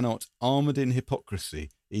predicament he cannot, armoured in hypocrisy,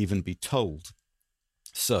 even be told.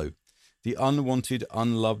 So, the unwanted,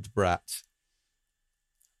 unloved brat...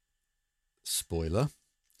 Spoiler.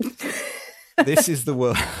 This is the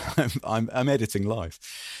world. I'm editing live.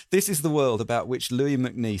 This is the world about which Louis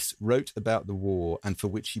MacNeice wrote about the war and for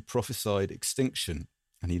which he prophesied extinction.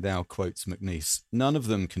 And he now quotes MacNeice. None of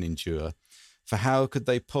them can endure, for how could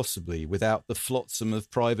they possibly, without the flotsam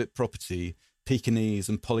of private property, Pekingese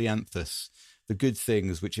and polyanthus, the good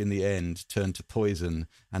things which in the end turn to poison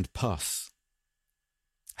and pus?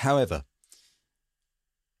 However,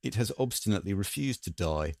 it has obstinately refused to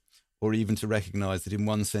die, or even to recognise that in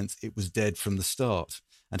one sense it was dead from the start.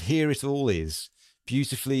 And here it all is,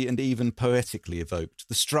 beautifully and even poetically evoked.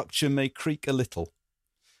 The structure may creak a little.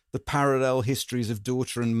 The parallel histories of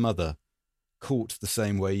daughter and mother, caught the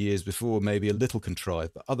same way years before, may be a little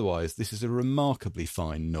contrived, but otherwise this is a remarkably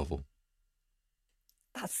fine novel.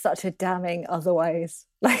 That's such a damning otherwise.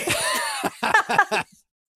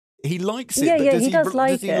 He likes it, yeah, but yeah, does he does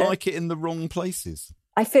like he like it in the wrong places?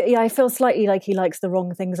 I feel slightly like he likes the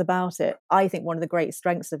wrong things about it. I think one of the great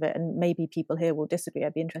strengths of it, and maybe people here will disagree,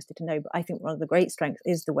 I'd be interested to know, but I think one of the great strengths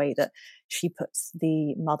is the way that she puts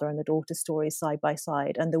the mother and the daughter stories side by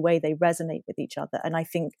side and the way they resonate with each other. And I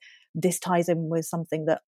think this ties in with something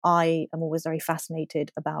that I am always very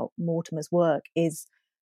fascinated about Mortimer's work, is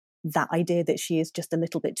that idea that she is just a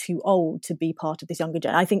little bit too old to be part of this younger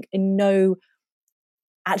generation. I think in no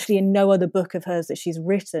other book of hers that she's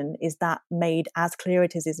written is that made as clear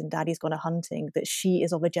as it is in Daddy's Gone A-Hunting, that she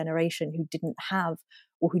is of a generation who didn't have,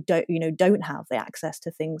 or who don't have the access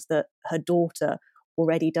to things that her daughter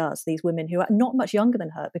already does. These women who are not much younger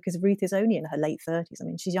than her, because Ruth is only in her late 30s. I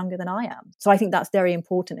mean, she's younger than I am. So I think that's very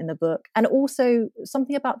important in the book. And also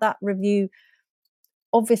something about that review,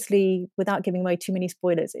 obviously, without giving away too many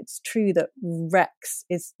spoilers, it's true that Rex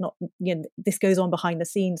is not, this goes on behind the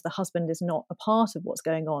scenes. The husband is not a part of what's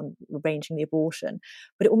going on, arranging the abortion.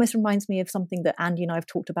 But it almost reminds me of something that Andy and I have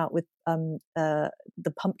talked about with the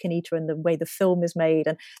Pumpkin Eater and the way the film is made,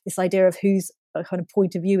 and this idea of whose kind of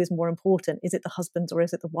point of view is more important. Is it the husband's or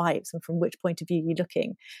is it the wife's? And from which point of view you're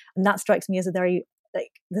looking? And that strikes me as a very,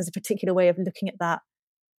 there's a particular way of looking at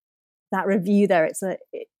that review there.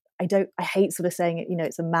 I hate sort of saying it,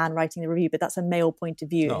 it's a man writing the review, but that's a male point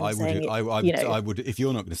of view. No, I would, if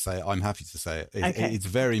you're not going to say it, I'm happy to say it. Okay. It's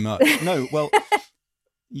very much, no, well,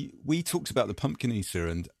 we talked about the Pumpkin Eater,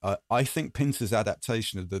 and I think Pinter's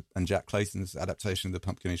adaptation and Jack Clayton's adaptation of the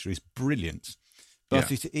Pumpkin Eater is brilliant,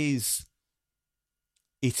 but it is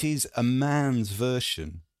a man's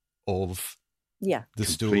version of the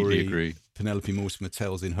story Penelope Mortimer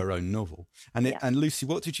tells in her own novel. And and Lucy,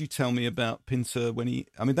 what did you tell me about Pinter when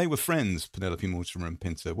they were friends, Penelope Mortimer and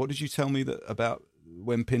Pinter. What did you tell me about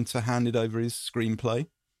when Pinter handed over his screenplay?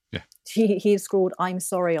 Yeah, he scrawled "I'm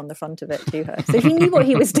sorry" on the front of it to her, so he knew what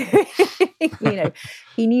he was doing.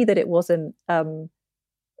 He knew that it wasn't,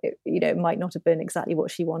 it might not have been exactly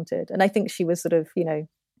what she wanted, and I think she was sort of,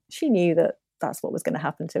 she knew that that's what was going to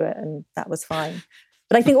happen to it, and that was fine.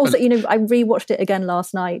 But I think also, I rewatched it again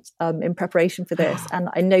last night in preparation for this, and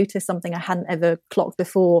I noticed something I hadn't ever clocked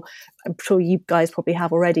before. I'm sure you guys probably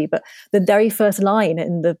have already, but the very first line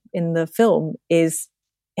in the film is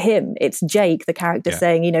him. It's Jake, the character,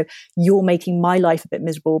 saying, "You're making my life a bit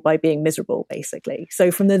miserable by being miserable," basically. So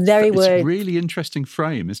from the very word, it's a really interesting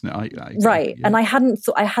frame, isn't it? Right, and I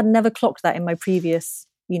had never clocked that in my previous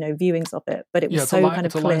viewings of it, but it was so kind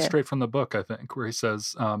of clear. It's a line straight from the book, I think, where he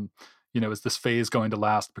says, is this phase going to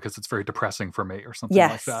last because it's very depressing for me, or something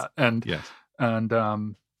like that.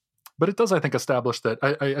 But it does, I think, establish that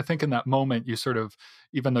I think in that moment you sort of,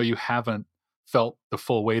 even though you haven't felt the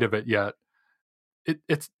full weight of it yet,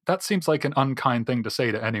 that seems like an unkind thing to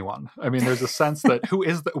say to anyone. I mean, there's a sense that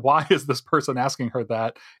why is this person asking her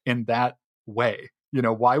that in that way?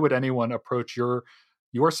 Why would anyone approach your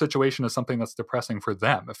situation as something that's depressing for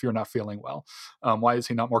them if you're not feeling well? Why is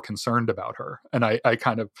he not more concerned about her? And I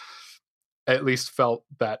kind of at least felt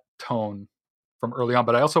that tone from early on.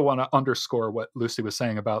 But I also want to underscore what Lucy was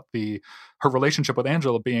saying about her relationship with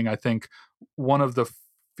Angela being, I think, one of the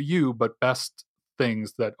few but best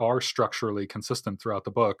things that are structurally consistent throughout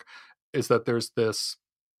the book, is that there's this,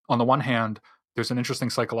 on the one hand, there's an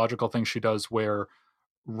interesting psychological thing she does where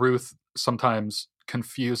Ruth sometimes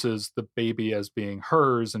confuses the baby as being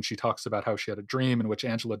hers, and she talks about how she had a dream in which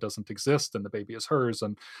Angela doesn't exist and the baby is hers,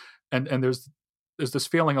 and there's this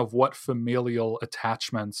feeling of what familial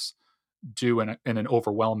attachments do in an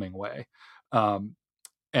overwhelming way,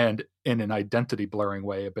 and in an identity blurring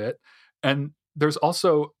way a bit. And there's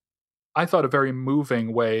also, I thought, a very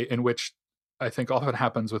moving way in which I think often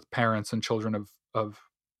happens with parents and children of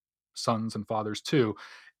sons and fathers too,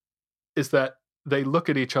 is that they look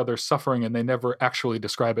at each other suffering and they never actually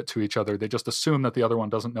describe it to each other. They just assume that the other one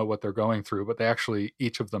doesn't know what they're going through, but they actually,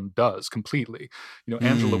 each of them does completely.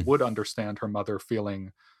 Angela would understand her mother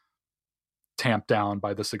feeling tamped down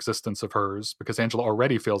by this existence of hers, because Angela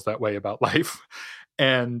already feels that way about life.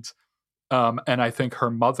 And I think her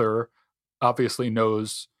mother obviously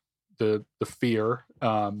knows the fear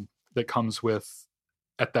that comes with,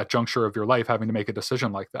 at that juncture of your life, having to make a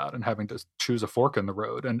decision like that and having to choose a fork in the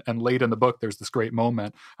road. And late in the book, there's this great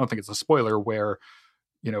moment, I don't think it's a spoiler, where,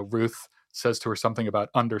 Ruth says to her something about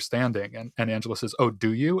understanding, and Angela says, "Oh,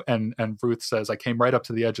 do you?" And Ruth says, "I came right up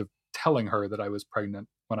to the edge of telling her that I was pregnant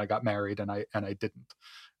when I got married, and I didn't."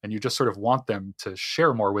 And you just sort of want them to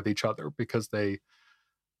share more with each other, because they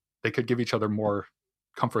could give each other more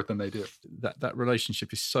comfort than they do. That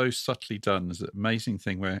relationship is so subtly done. There's an amazing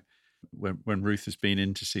thing where when Ruth has been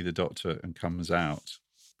in to see the doctor and comes out,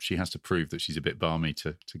 she has to prove that she's a bit balmy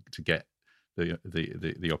to get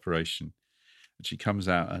the operation. And she comes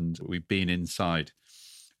out, and we've been inside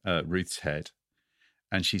Ruth's head,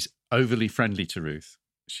 and she's overly friendly to Ruth.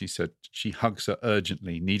 She said she hugs her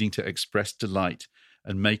urgently, needing to express delight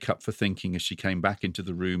and make up for thinking as she came back into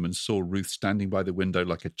the room and saw Ruth standing by the window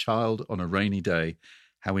like a child on a rainy day.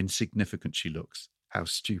 How insignificant she looks. How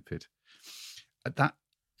stupid. That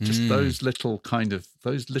just those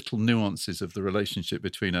little nuances of the relationship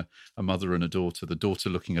between a mother and a daughter, the daughter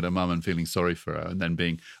looking at her mum and feeling sorry for her and then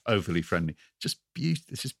being overly friendly. Just beautiful.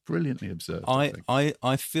 This is brilliantly observed.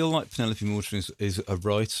 I feel like Penelope Mortimer is a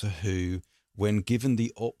writer who, when given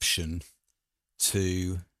the option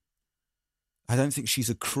to, I don't think she's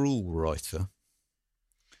a cruel writer,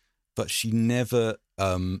 but she never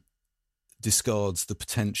discards the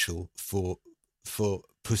potential for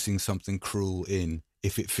putting something cruel in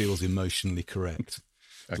if it feels emotionally correct,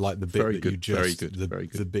 like the bit that you just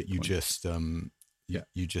the bit you just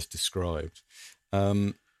you just described.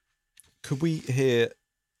 Could we hear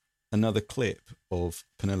another clip of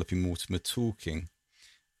Penelope Mortimer talking?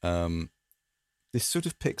 This sort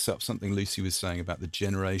of picks up something Lucy was saying about the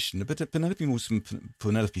generation. But Penelope Mortimer,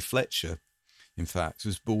 Penelope Fletcher, in fact,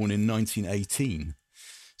 was born in 1918.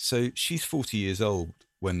 So she's 40 years old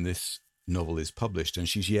when this novel is published, and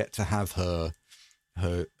she's yet to have her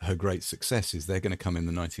great successes. They're going to come in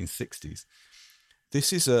the 1960s.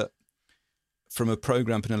 This is from a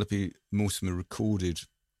program Penelope Mortimer recorded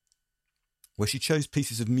where she chose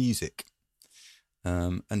pieces of music.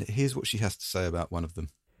 And here's what she has to say about one of them.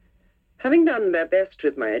 Having done their best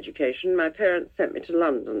with my education, my parents sent me to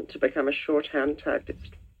London to become a shorthand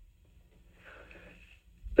typist.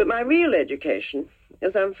 But my real education,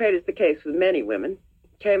 as I'm afraid is the case with many women,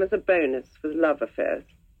 came as a bonus with love affairs.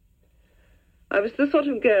 I was the sort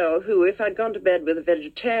of girl who, if I'd gone to bed with a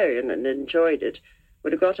vegetarian and enjoyed it,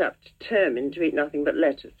 would have got up determined to eat nothing but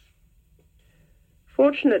lettuce.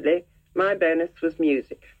 Fortunately, my bonus was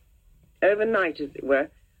music. Overnight, as it were,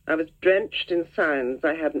 I was drenched in sounds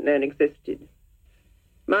I hadn't known existed.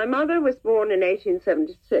 My mother was born in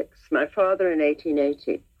 1876, my father in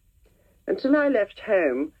 1880. Until I left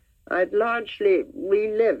home, I'd largely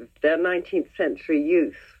relived their 19th century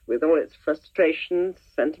youth with all its frustrations,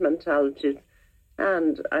 sentimentalities,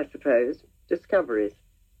 and, I suppose, discoveries.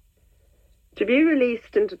 To be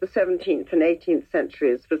released into the 17th and 18th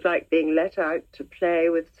centuries was like being let out to play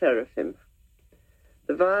with seraphim.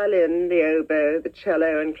 The violin, the oboe, the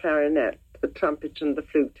cello and clarinet, the trumpet and the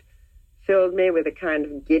flute filled me with a kind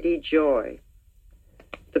of giddy joy.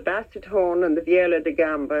 The basset horn and the viola da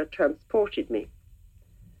gamba transported me.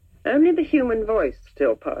 Only the human voice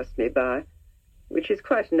still passed me by, which is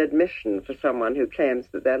quite an admission for someone who claims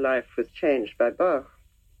that their life was changed by Bach.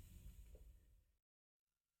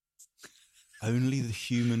 Only the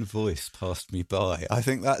human voice passed me by. I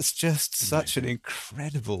think that's just such an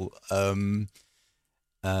incredible,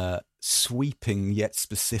 sweeping yet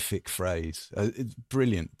specific phrase.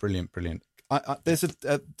 Brilliant, brilliant, brilliant. There's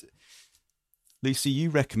Lucy, you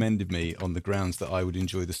recommended me on the grounds that I would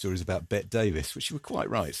enjoy the stories about Bette Davis, which you were quite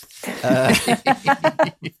right.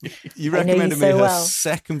 You recommended me her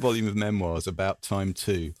second volume of memoirs, About Time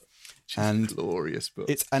 2. And a glorious book.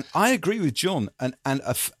 And I agree with John, an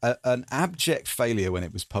abject failure when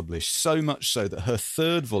it was published, so much so that her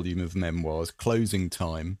third volume of memoirs, Closing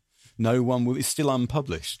Time, is still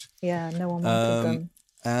unpublished. Yeah, no one wanted them.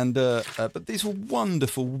 And but these were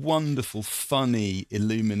wonderful, wonderful, funny,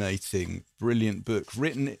 illuminating, brilliant book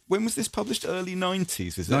written. When was this published? Early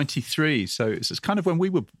 90s, is it? 93. So it's kind of when we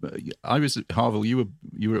were. I was at Harville. You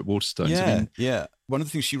were at Waterstones. Yeah, yeah. One of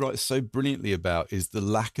the things she writes so brilliantly about is the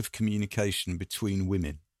lack of communication between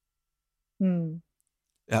women. Do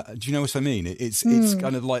you know what I mean? It's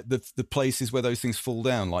kind of like the places where those things fall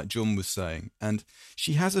down, like John was saying. And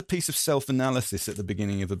she has a piece of self-analysis at the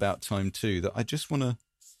beginning of About Time 2 that I just want to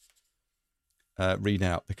read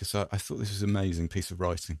out because I thought this was an amazing piece of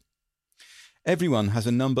writing. Everyone has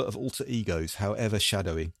a number of alter egos, however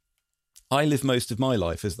shadowy. I live most of my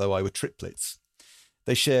life as though I were triplets.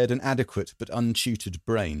 They shared an adequate but untutored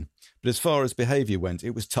brain, but as far as behaviour went,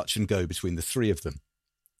 it was touch and go between the three of them.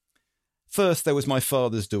 First, there was my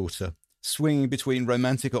father's daughter, swinging between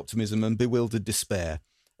romantic optimism and bewildered despair,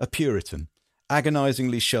 a Puritan,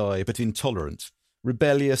 agonisingly shy but intolerant,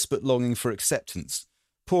 rebellious but longing for acceptance,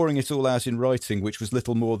 pouring it all out in writing, which was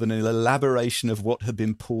little more than an elaboration of what had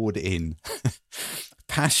been poured in.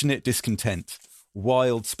 Passionate discontent,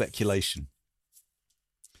 wild speculation.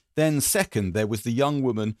 Then, second, there was the young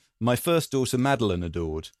woman my first daughter Madeline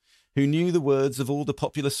adored, who knew the words of all the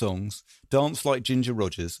popular songs, danced like Ginger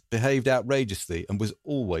Rogers, behaved outrageously, and was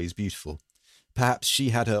always beautiful. Perhaps she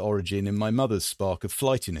had her origin in my mother's spark of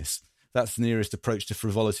flightiness. That's the nearest approach to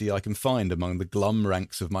frivolity I can find among the glum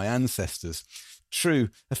ranks of my ancestors. True,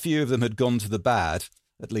 a few of them had gone to the bad,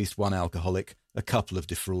 at least one alcoholic, a couple of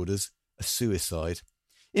defrauders, a suicide.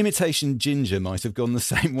 Imitation Ginger might have gone the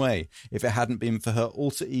same way if it hadn't been for her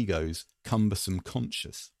alter ego's cumbersome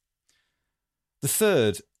conscience. The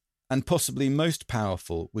third, and possibly most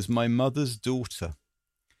powerful, was my mother's daughter.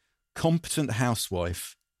 Competent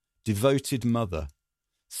housewife, devoted mother,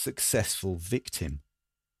 successful victim.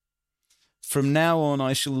 From now on,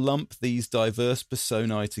 I shall lump these diverse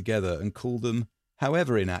personae together and call them,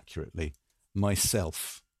 however inaccurately,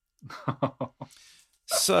 myself.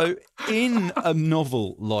 So, in a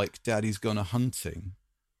novel like Daddy's Gone A-Hunting,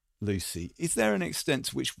 Lucy, is there an extent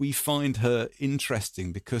to which we find her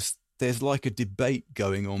interesting because there's like a debate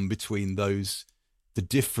going on between the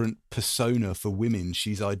different persona for women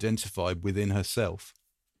she's identified within herself?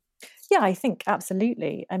 Yeah, I think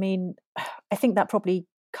absolutely. I mean, I think that probably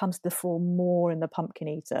comes to the fore more in The Pumpkin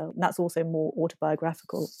Eater. And that's also more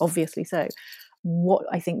autobiographical, obviously so. What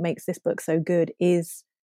I think makes this book so good is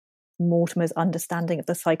Mortimer's understanding of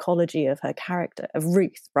the psychology of her character, of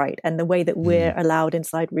Ruth, right? And the way that we're allowed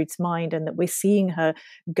inside Ruth's mind and that we're seeing her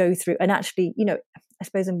go through. And actually, I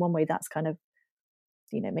suppose in one way that's kind of,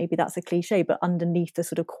 maybe that's a cliche, but underneath the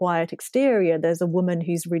sort of quiet exterior, there's a woman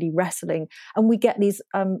who's really wrestling. And we get these,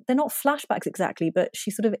 they're not flashbacks exactly, but she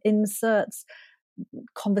sort of inserts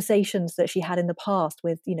conversations that she had in the past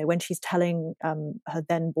with, when she's telling her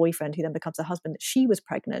then boyfriend, who then becomes her husband, that she was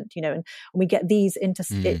pregnant, and we get these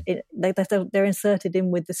they're inserted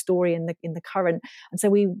in with the story in the current, and so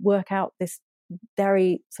we work out this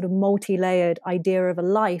very sort of multi-layered idea of a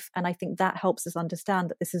life. And I think that helps us understand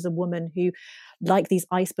that this is a woman who, like these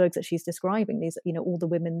icebergs that she's describing, these, all the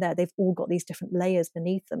women there, they've all got these different layers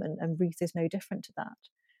beneath them, and Ruth is no different to that.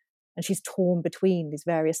 And she's torn between these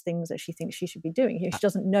various things that she thinks she should be doing. She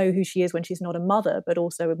doesn't know who she is when she's not a mother, but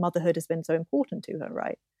also motherhood has been so important to her,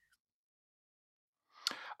 right?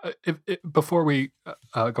 Before we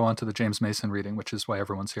go on to the James Mason reading, which is why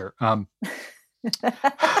everyone's here,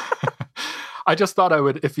 I just thought I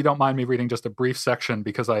would, if you don't mind me reading just a brief section,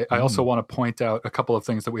 because I also want to point out a couple of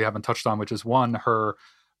things that we haven't touched on, which is one,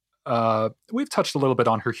 we've touched a little bit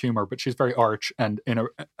on her humor, but she's very arch, and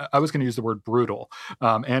I was going to use the word brutal.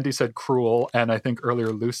 Andy said cruel, and I think earlier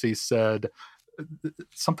Lucy said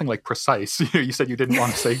something like precise. You said you didn't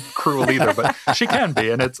want to say cruel either, but she can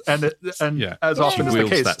be, and as often is the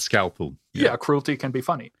case, that scalpel. Yeah, cruelty can be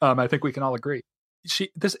funny. I think we can all agree.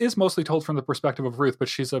 This is mostly told from the perspective of Ruth,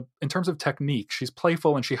 but in terms of technique, she's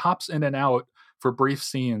playful, and she hops in and out for brief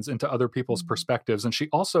scenes into other people's perspectives. And she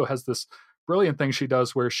also has this brilliant thing she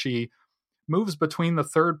does where she moves between the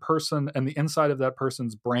third person and the inside of that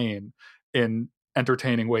person's brain in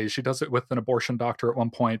entertaining ways. She does it with an abortion doctor at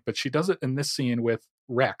one point, but she does it in this scene with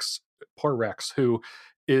Rex, poor Rex, who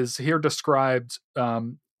is here described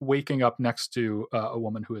waking up next to a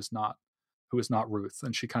woman who is not Ruth.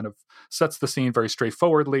 And she kind of sets the scene very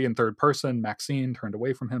straightforwardly in third person. Maxine turned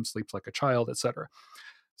away from him, sleeps like a child, etc.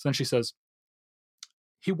 So then she says,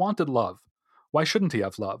 he wanted love. Why shouldn't he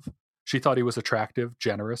have love? She thought he was attractive,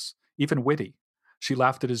 generous, even witty. She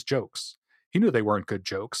laughed at his jokes. He knew they weren't good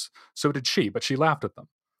jokes. So did she, but she laughed at them.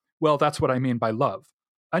 Well, that's what I mean by love.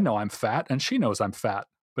 I know I'm fat, and she knows I'm fat.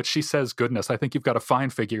 But she says, goodness, I think you've got a fine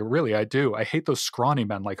figure. Really, I do. I hate those scrawny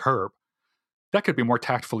men like Herb. That could be more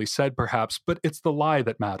tactfully said, perhaps, but it's the lie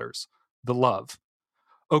that matters. The love.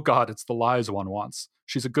 Oh, God, it's the lies one wants.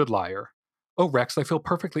 She's a good liar. Oh, Rex, I feel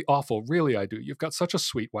perfectly awful. Really, I do. You've got such a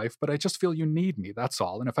sweet wife, but I just feel you need me, that's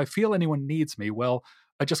all. And if I feel anyone needs me, well,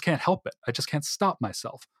 I just can't help it. I just can't stop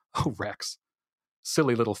myself. Oh, Rex.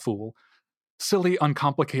 Silly little fool. Silly,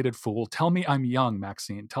 uncomplicated fool. Tell me I'm young,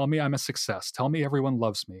 Maxine. Tell me I'm a success. Tell me everyone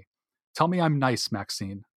loves me. Tell me I'm nice,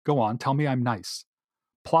 Maxine. Go on, tell me I'm nice.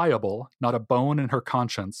 Pliable, not a bone in her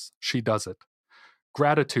conscience, she does it.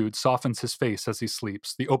 Gratitude softens his face as he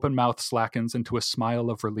sleeps. The open mouth slackens into a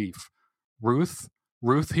smile of relief. Ruth,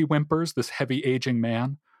 he whimpers, this heavy aging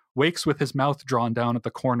man, wakes with his mouth drawn down at the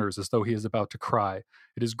corners as though he is about to cry.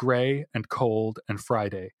 It is gray and cold and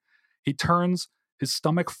Friday. He turns, his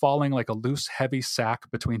stomach falling like a loose, heavy sack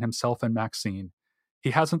between himself and Maxine. He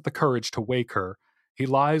hasn't the courage to wake her. He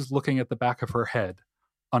lies looking at the back of her head,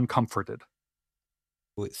 uncomforted.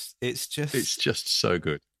 It's just so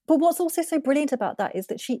good. But what's also so brilliant about that is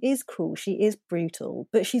that she is cruel, she is brutal,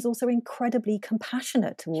 but she's also incredibly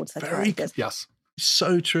compassionate towards her characters. Yes,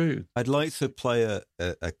 so true. I'd like to play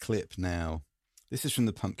a clip now. This is from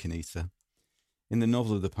The Pumpkin Eater. In the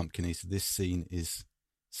novel of The Pumpkin Eater, this scene is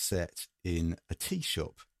set in a tea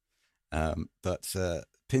shop, but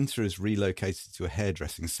Pinter has relocated to a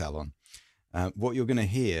hairdressing salon. What you're going to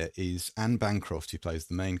hear is Anne Bancroft, who plays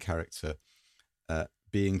the main character,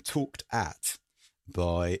 being talked at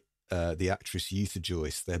by the actress Eutha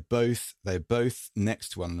Joyce. They're both next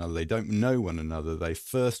to one another. They don't know one another. They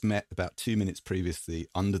first met about 2 minutes previously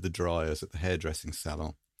under the dryers at the hairdressing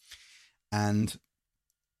salon. And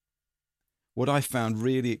what I found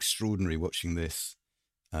really extraordinary watching this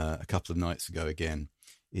a couple of nights ago again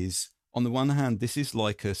is, on the one hand, this is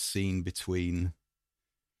like a scene between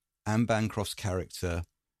Anne Bancroft's character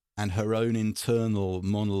and her own internal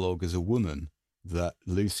monologue as a woman that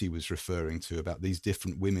Lucy was referring to, about these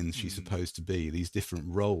different women she's supposed to be, these different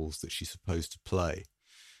roles that she's supposed to play,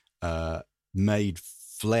 made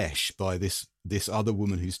flesh by this other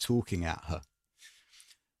woman who's talking at her.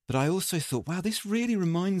 But I also thought, wow, this really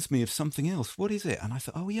reminds me of something else. What is it? And I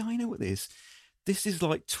thought, oh yeah, I know what it is. This is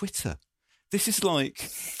like Twitter. This is like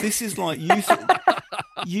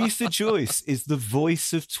Eutha Joyce is the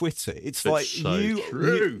voice of Twitter. It's like so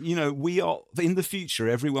you know, we are in the future.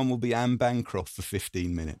 Everyone will be Anne Bancroft for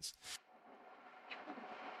 15 minutes.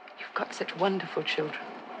 You've got such wonderful children.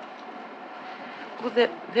 Well,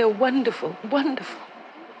 they're wonderful, wonderful.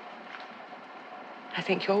 I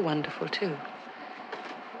think you're wonderful too.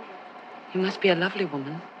 You must be a lovely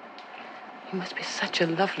woman. You must be such a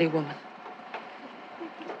lovely woman.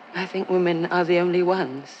 I think women are the only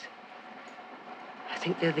ones. I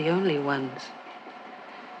think they're the only ones.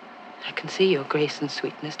 I can see your grace and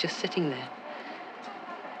sweetness just sitting there.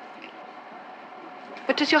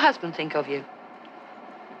 What does your husband think of you?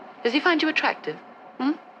 Does he find you attractive?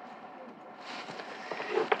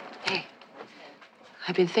 Hey,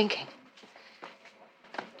 I've been thinking.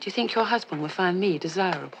 Do you think your husband would find me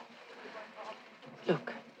desirable?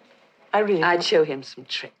 Look, I'd show him some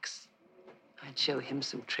tricks.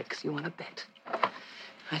 You want to bet?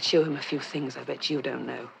 I'd show him a few things I bet you don't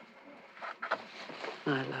know.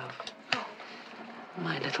 My love.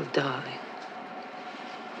 My little darling.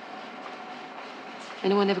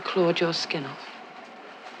 Anyone ever clawed your skin off?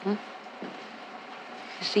 You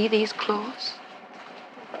see these claws?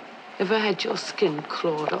 Ever had your skin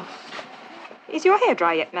clawed off? Is your hair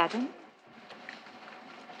dry yet, madam?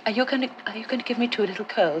 Are you going to give me 2 little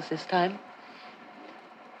curls this time?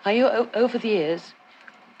 Are you over the ears?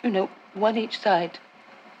 You know, one each side.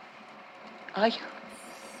 Are you?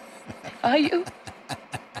 Are you?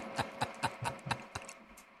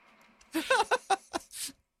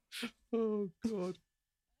 Oh, God.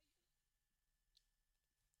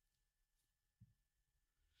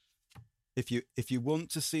 If you want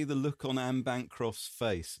to see the look on Anne Bancroft's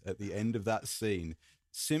face at the end of that scene,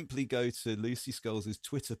 simply go to Lucy Scoles'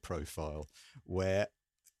 Twitter profile, where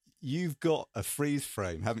you've got a freeze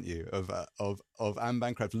frame, haven't you, of Anne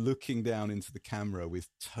Bancroft looking down into the camera with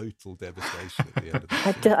total devastation at the end of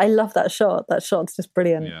the scene. I love that shot. That shot's just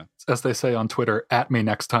brilliant. Yeah. As they say on Twitter, at me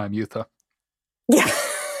next time, Eutha. Yeah.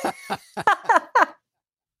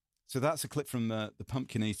 So that's a clip from The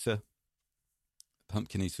Pumpkin Eater.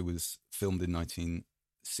 Pumpkin Eater was filmed in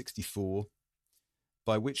 1964,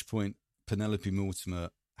 by which point Penelope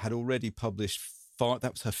Mortimer had already published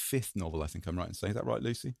that was her 5th novel, I think I'm right in saying. Is that right,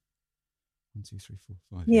 Lucy? 1, 2, 3,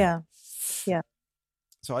 4, 5. Yeah.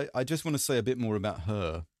 So I just want to say a bit more about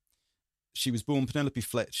her. She was born Penelope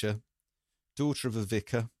Fletcher, daughter of a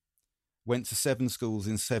vicar, went to 7 schools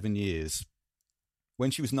in 7 years. When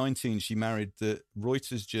she was 19, she married the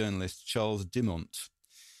Reuters journalist Charles Dimont.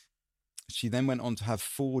 She then went on to have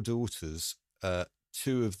 4 daughters, 2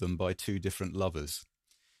 of them by 2 different lovers.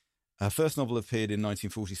 Her first novel appeared in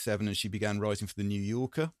 1947, and she began writing for The New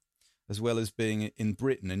Yorker, as well as being in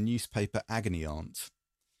Britain a newspaper agony aunt.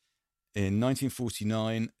 In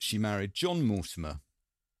 1949, she married John Mortimer.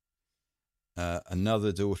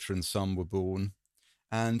 Another daughter and son were born,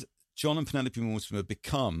 and John and Penelope Mortimer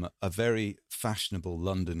become a very fashionable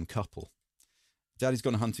London couple. Daddy's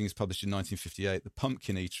Gone Hunting is published in 1958. The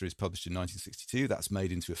Pumpkin Eater is published in 1962. That's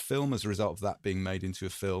made into a film. As a result of that being made into a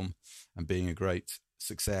film and being a great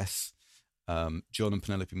success, John and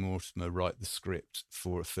Penelope Mortimer write the script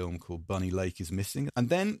for a film called Bunny Lake is Missing. And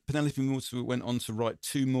then Penelope Mortimer went on to write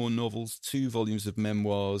 2 more novels, 2 volumes of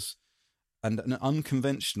memoirs, and an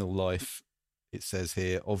unconventional life, it says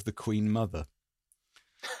here, of the Queen Mother.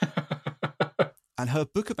 And her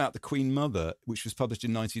book about the Queen Mother, which was published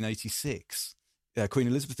in 1986, Queen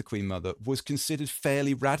Elizabeth, the Queen Mother, was considered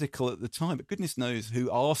fairly radical at the time, but goodness knows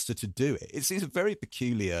who asked her to do it. It seems a very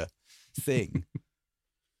peculiar thing.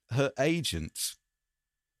 Her agent,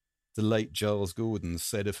 the late Giles Gordon,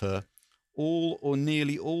 said of her, "All or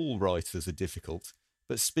nearly all writers are difficult,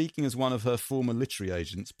 but speaking as one of her former literary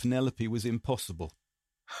agents, Penelope was impossible."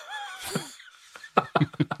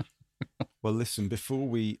 Well, listen, before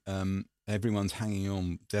we... everyone's hanging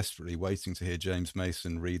on desperately, waiting to hear James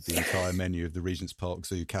Mason read the entire menu of the Regent's Park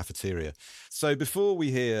Zoo cafeteria. So before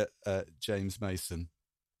we hear James Mason,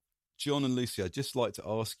 John and Lucy, I'd just like to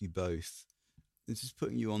ask you both, this is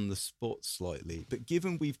putting you on the spot slightly, but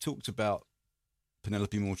given we've talked about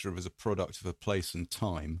Penelope Mortimer as a product of a place and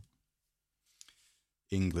time,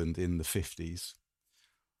 England in the 50s,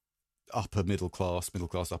 upper middle class,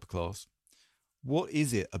 upper class, what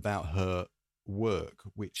is it about her work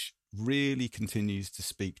which really continues to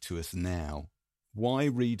speak to us now? Why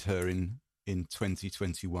read her in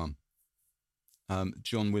 2021?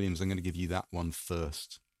 John Williams, I'm going to give you that one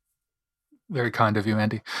first. Very kind of you,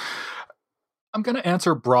 Andy. I'm going to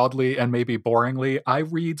answer broadly and maybe boringly. I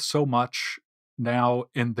read so much now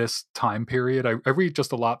in this time period. I read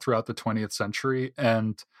just a lot throughout the 20th century,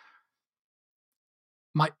 and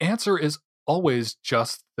my answer is always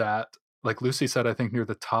just that, like Lucy said, I think near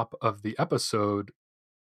the top of the episode,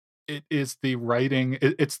 it is the writing,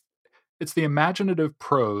 it's the imaginative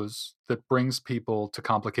prose that brings people to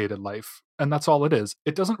complicated life. And that's all it is.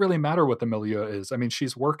 It doesn't really matter what the milieu is. I mean,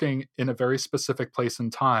 she's working in a very specific place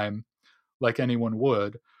and time, like anyone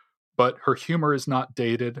would, but her humor is not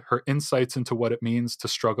dated. Her insights into what it means to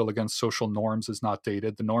struggle against social norms is not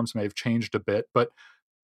dated. The norms may have changed a bit, but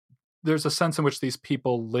there's a sense in which these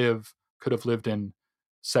people could have lived in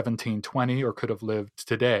 1720 or could have lived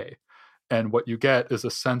today. And what you get is a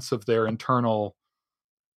sense of their internal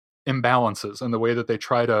imbalances and the way that they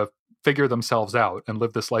try to figure themselves out and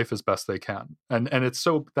live this life as best they can. And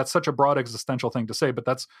that's such a broad existential thing to say, but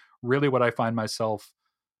that's really what I find myself,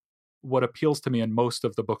 what appeals to me in most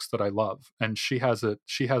of the books that I love. And she has it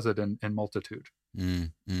in multitude.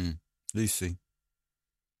 Lucy.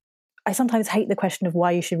 I sometimes hate the question of why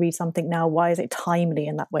you should read something now. Why is it timely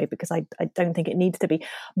in that way? Because I don't think it needs to be.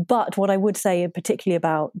 But what I would say, particularly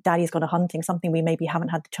about Daddy's Gone A-Hunting, something we maybe haven't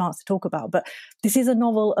had the chance to talk about, but this is a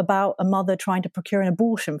novel about a mother trying to procure an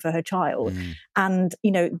abortion for her child. And,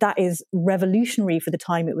 that is revolutionary for the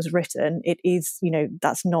time it was written. It is,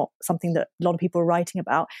 that's not something that a lot of people are writing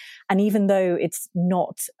about. And even though it's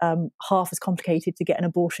not half as complicated to get an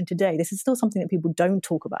abortion today, this is still something that people don't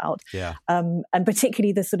talk about. Yeah. And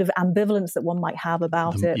particularly the sort of ambivalence that one might have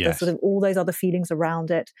about it, yes. there's sort of all those other feelings around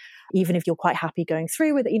it, even if you're quite happy going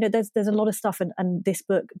through with it. There's a lot of stuff, and this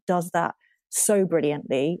book does that so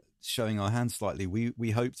brilliantly. Showing our hand slightly,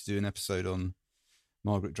 we hope to do an episode on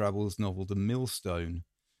Margaret Drabble's novel The Millstone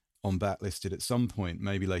on Backlisted at some point,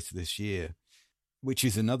 maybe later this year, which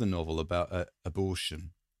is another novel about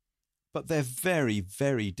abortion. But they're very,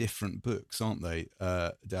 very different books, aren't they?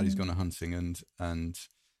 Daddy's Gone A-Hunting and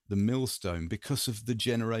The Millstone, because of the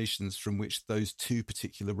generations from which those two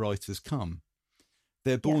particular writers come.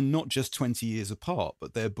 They're born not just 20 years apart,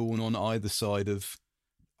 but they're born on either side of,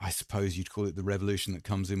 I suppose you'd call it the revolution that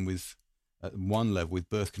comes in with, at one level, with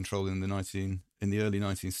birth control in the early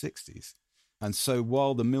 1960s. And so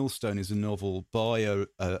while The Millstone is a novel by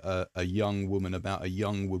a young woman about a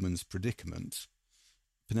young woman's predicament,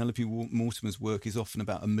 Penelope Mortimer's work is often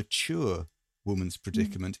about a mature woman's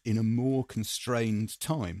predicament in a more constrained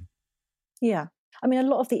time. Yeah. I mean, a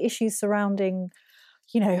lot of the issues surrounding,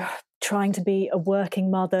 trying to be a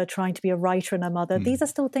working mother, trying to be a writer and a mother, these are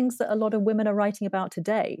still things that a lot of women are writing about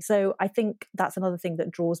today. So I think that's another thing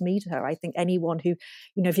that draws me to her. I think anyone who,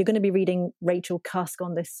 if you're going to be reading Rachel Cusk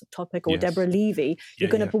on this topic or Deborah Levy,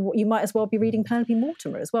 you might as well be reading Penelope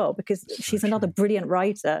Mortimer as well, because she's another brilliant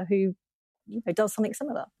writer who does something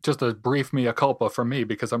similar. Just a brief mea culpa from me,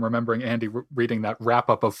 because I'm remembering Andy reading that wrap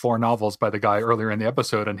up of 4 novels by the guy earlier in the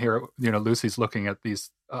episode, and here Lucy's looking at these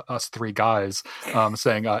us 3 guys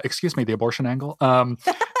saying, "Excuse me, the abortion angle."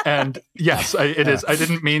 And yes, it is. I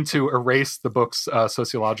didn't mean to erase the book's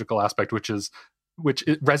sociological aspect, which it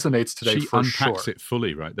resonates today. She for unpacks sure. it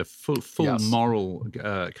fully, right? The full yes. moral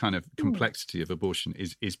kind of complexity of abortion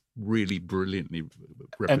is really brilliantly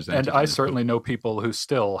represented. And I certainly know people who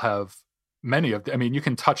still have many of you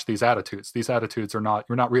can touch these attitudes. These attitudes you're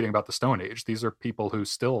not reading about the Stone Age. These are people who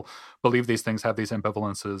still believe these things, have these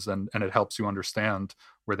ambivalences, and it helps you understand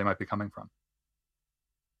where they might be coming from.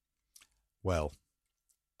 Well,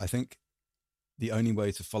 I think the only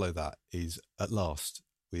way to follow that is at last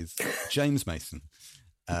with James Mason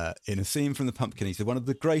in a scene from The Pumpkin Eater, one of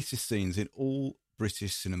the greatest scenes in all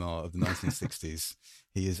British cinema of the 1960s.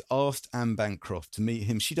 He has asked Anne Bancroft to meet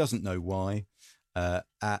him. She doesn't know why.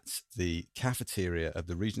 At the cafeteria of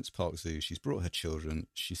the Regent's Park Zoo. She's brought her children.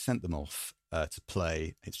 She sent them off to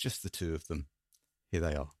play. It's just the 2 of them. Here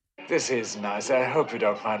they are. This is nice. I hope you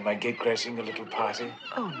don't mind my gate-crashing a little party.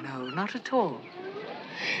 Oh, no, not at all.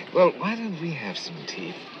 Well, why don't we have some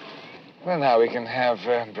tea? Well, now we can have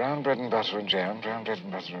brown bread and butter and jam, brown bread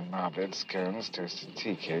and butter and marblets, scones, toasted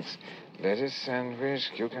tea cakes, lettuce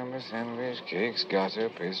sandwich, cucumber sandwich, cakes, gatter,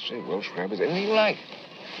 pastry, Welsh rabbits, anything you like.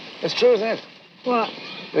 It's true, isn't it? What?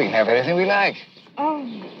 We can have anything we like. Oh,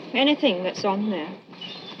 anything that's on there.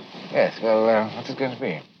 Yes, well, what's it going to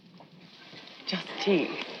be? Just tea.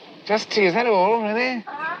 Just tea, is that all, really?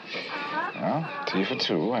 Well, tea for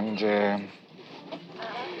 2 and,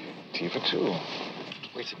 tea for 2.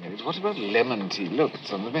 Wait a minute, what about lemon tea? Look,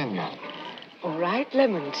 it's on the menu. All right,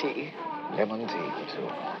 lemon tea. Lemon tea for 2.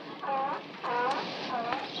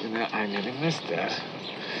 I nearly missed that.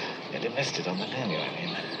 Nearly missed it on the menu, I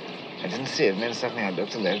mean. I didn't see it, and then suddenly I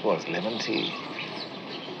looked, and there it was, lemon tea.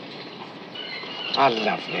 Ah,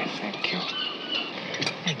 lovely, thank you.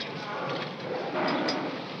 Thank you.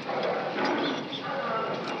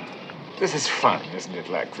 This is fun, isn't it,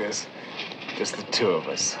 like this? Just the 2 of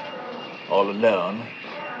us, all alone.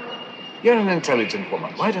 You're an intelligent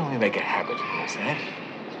woman. Why don't we make a habit of this, eh?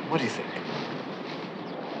 What do you think?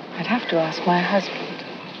 I'd have to ask my husband.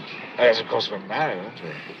 Yes, of course, we're married, aren't we?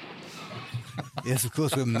 Yes, of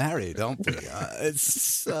course, we're married, aren't we?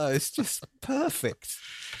 It's just perfect.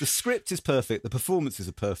 The script is perfect, the performances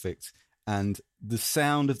are perfect, and the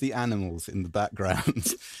sound of the animals in the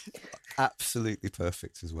background, absolutely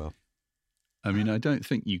perfect as well. I mean, I don't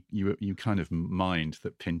think you kind of mind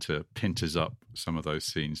that Pinter pinters up some of those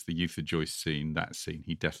scenes. The Eutha Joyce scene, that scene,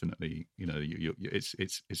 he definitely,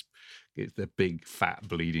 it's they're big, fat,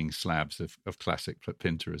 bleeding slabs of classic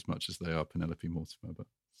Pinter as much as they are Penelope Mortimer. But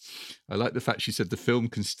I like the fact she said the film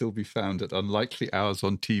can still be found at unlikely hours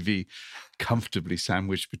on TV, comfortably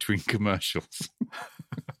sandwiched between commercials.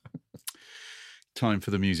 Time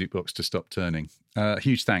for the music box to stop turning.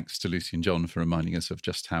 Huge thanks to Lucy and John for reminding us of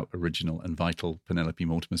just how original and vital Penelope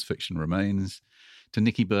Mortimer's fiction remains. To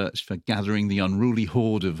Nikki Birch for gathering the unruly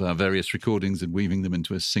horde of our various recordings and weaving them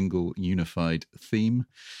into a single unified theme.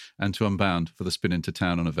 And to Unbound for the spin into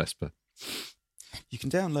town on a Vespa. You can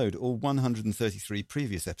download all 133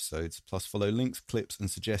 previous episodes, plus follow links, clips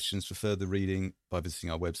and suggestions for further reading by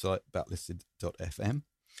visiting our website, backlisted.fm.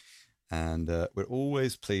 And we're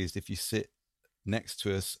always pleased if you sit next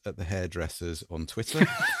to us at the hairdressers on Twitter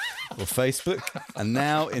or Facebook, and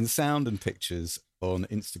now in sound and pictures on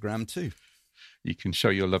Instagram too. You can show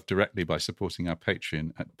your love directly by supporting our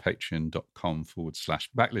Patreon at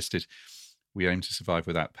patreon.com/backlisted. We aim to survive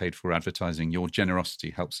without paid-for advertising. Your generosity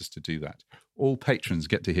helps us to do that. All patrons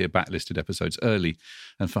get to hear backlisted episodes early,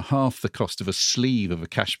 and for half the cost of a sleeve of a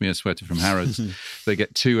cashmere sweater from Harrods, they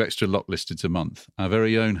get 2 extra lock listeds a month. Our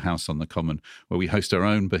very own house on the Common, where we host our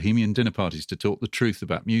own bohemian dinner parties to talk the truth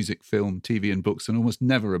about music, film, TV and books, and almost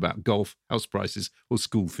never about golf, house prices or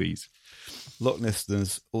school fees. Lock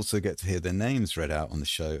listeners also get to hear their names read out on the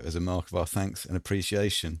show as a mark of our thanks and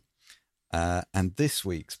appreciation. And this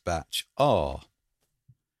week's batch are...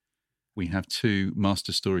 We have 2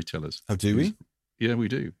 master storytellers. Oh, do we? Yeah, we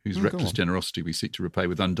do. Whose reckless generosity we seek to repay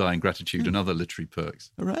with undying gratitude and other literary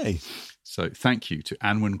perks. Hooray. So thank you to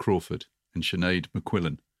Anwen Crawford and Sinead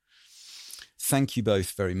McQuillan. Thank you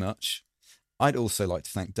both very much. I'd also like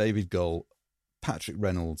to thank David Goll, Patrick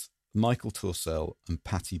Reynolds, Michael Torsell and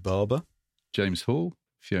Patty Barber. James Hall,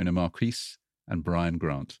 Fiona Marquise and Brian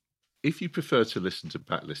Grant. If you prefer to listen to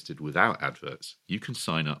Backlisted without adverts, you can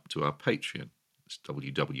sign up to our Patreon. It's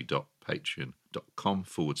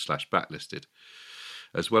www.patreon.com/backlisted.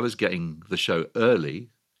 As well as getting the show early,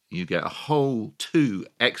 you get a whole 2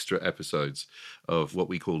 extra episodes of what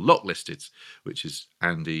we call Lock Listeds, which is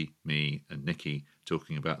Andy, me and Nikki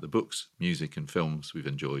talking about the books, music and films we've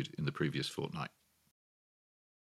enjoyed in the previous fortnight.